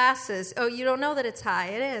raise. Glasses. Oh, you don't know that it's high.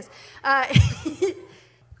 It is. So, as a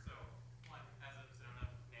Sedona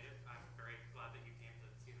native, I'm very glad that you came to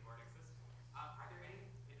see the vortexes. Are there any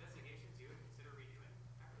investigations you would consider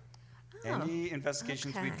redoing? Any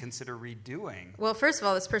investigations we'd consider redoing? Well, first of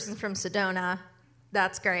all, this person's from Sedona.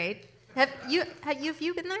 That's great. Have you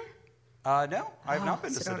been there? No, I've not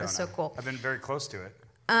been to Sedona. Sedona's so cool. I've been very close to it.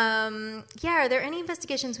 Are there any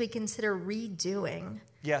investigations we consider redoing?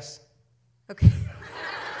 Yes. Okay.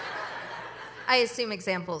 I assume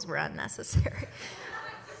examples were unnecessary.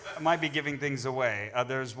 I might be giving things away.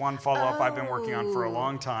 There's one follow-up I've been working on for a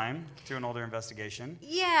long time to an older investigation.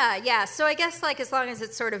 Yeah. So I guess as long as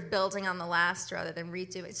it's sort of building on the last rather than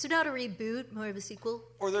redoing. So not a reboot, more of a sequel.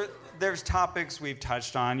 Or there's topics we've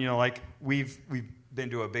touched on. We've been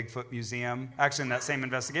to a Bigfoot museum. Actually, in that same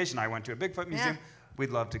investigation, I went to a Bigfoot museum. Yeah.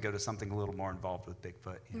 We'd love to go to something a little more involved with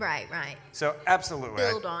Bigfoot. Right. So absolutely.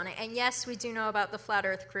 Build on it. And yes, we do know about the Flat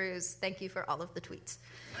Earth Cruise. Thank you for all of the tweets.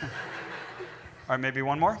 All right, maybe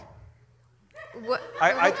one more? What?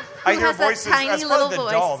 I hear voices. That's probably the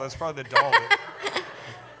doll. That's probably the doll.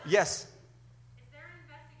 Yes. Is there an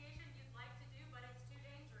investigation you'd like to do, but it's too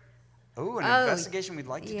dangerous? Oh, an investigation we'd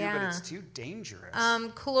like to do, but it's too dangerous.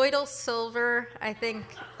 Colloidal silver, I think.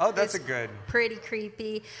 Oh, that's a good. Pretty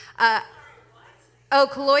creepy.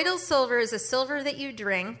 Colloidal silver is a silver that you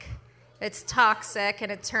drink, It's toxic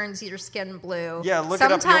and it turns your skin blue. Yeah, look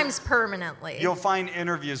it up. Sometimes permanently. You'll find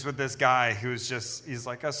interviews with this guy he's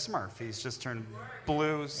like a Smurf. He's just turned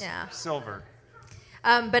blue, silver.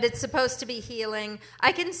 But it's supposed to be healing.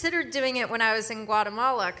 I considered doing it when I was in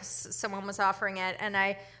Guatemala because someone was offering it. And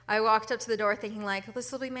I walked up to the door thinking, like,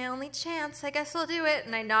 this will be my only chance. I guess I'll do it.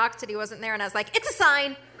 And I knocked and he wasn't there. And I was like, it's a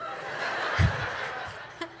sign.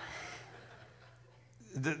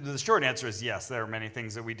 The short answer is yes. There are many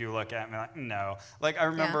things that we do look at and we're like, no. Like, I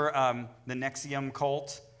remember the Nexium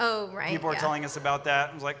cult. Oh, right. People were telling us about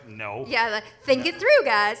that. I was like, no. Yeah, think it through,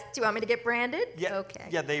 guys. Do you want me to get branded? Yeah, okay.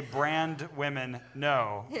 Yeah, they brand women.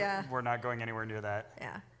 No. Yeah. We're not going anywhere near that.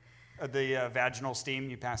 Yeah. The vaginal steam,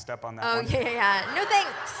 you passed up on that one. Oh, yeah. No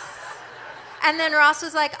thanks. And then Ross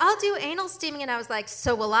was like, I'll do anal steaming. And I was like,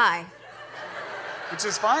 so will I. Which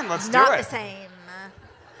is fine. Let's do it. Not the same.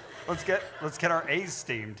 Let's get our A's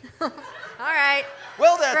steamed. All right.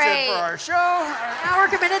 Well, that's Great. it for our show. Now we're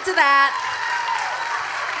committed to that.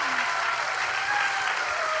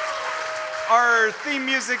 Our theme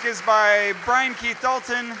music is by Brian Keith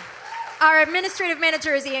Dalton. Our administrative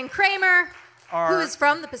manager is Ian Kramer, who is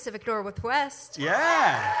from the Pacific Northwest.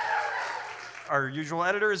 Yeah. Our usual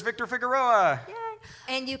editor is Victor Figueroa. Yay.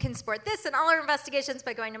 And you can support this and all our investigations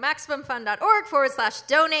by going to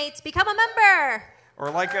MaximumFun.org/donate. Become a member. Or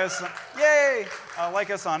like us, like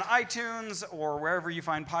us on iTunes or wherever you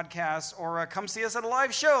find podcasts, or come see us at a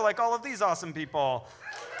live show like all of these awesome people.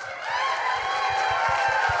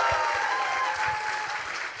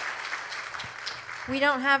 We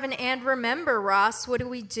don't have an and remember, Ross. What do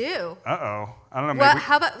we do? Uh-oh. I don't know. Well,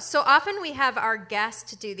 how about, so often we have our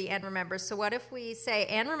guest do the and remember. So what if we say,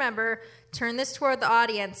 and remember, turn this toward the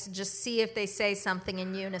audience, and just see if they say something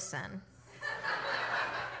in unison.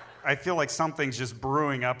 I feel like something's just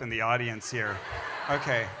brewing up in the audience here.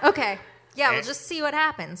 Okay. Okay. Yeah, we'll just see what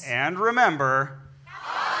happens. And remember...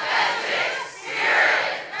 Authentic,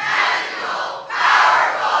 spirit, magical,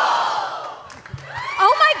 powerful!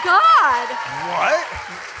 Oh my God! What?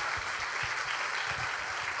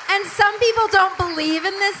 And some people don't believe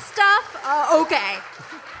in this stuff? Okay.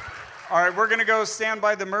 All right, we're going to go stand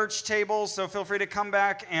by the merch table, so feel free to come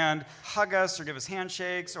back and hug us or give us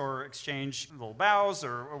handshakes or exchange little bows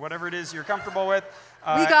or whatever it is you're comfortable with.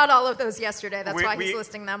 We got all of those yesterday. That's why he's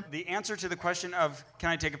listing them. The answer to the question of, can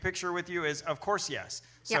I take a picture with you, is, of course, yes.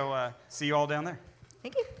 So see you all down there.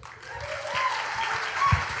 Thank you.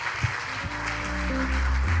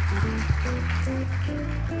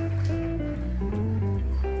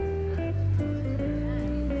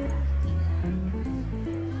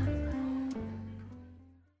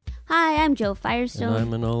 Hi, I'm Joe Firestone. And I'm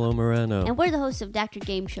Manolo Moreno. And we're the hosts of Dr.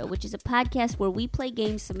 Game Show, which is a podcast where we play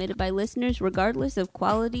games submitted by listeners regardless of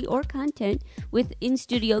quality or content, with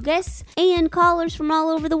in-studio guests and callers from all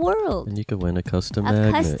over the world. And you can win a custom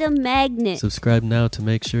magnet. Custom magnet. Subscribe now to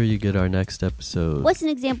make sure you get our next episode. What's an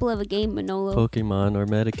example of a game, Manolo? Pokemon or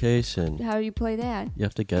medication. How do you play that? You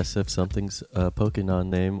have to guess if something's a Pokemon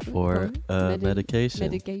name or a medication.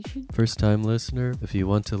 Medication. First-time listener, if you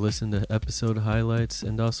want to listen to episode highlights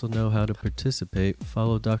and also know how to participate,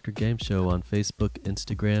 follow Dr. Game Show on Facebook,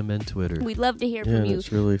 Instagram, and Twitter. We'd love to hear from you. Yeah,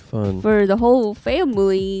 it's really fun. For the whole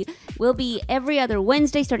family. We'll be every other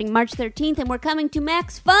Wednesday starting March 13th, and we're coming to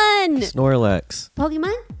Max Fun! Snorlax.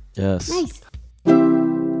 Pokemon? Yes. Nice.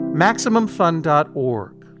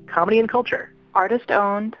 MaximumFun.org. Comedy and culture. Artist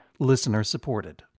owned. Listener supported.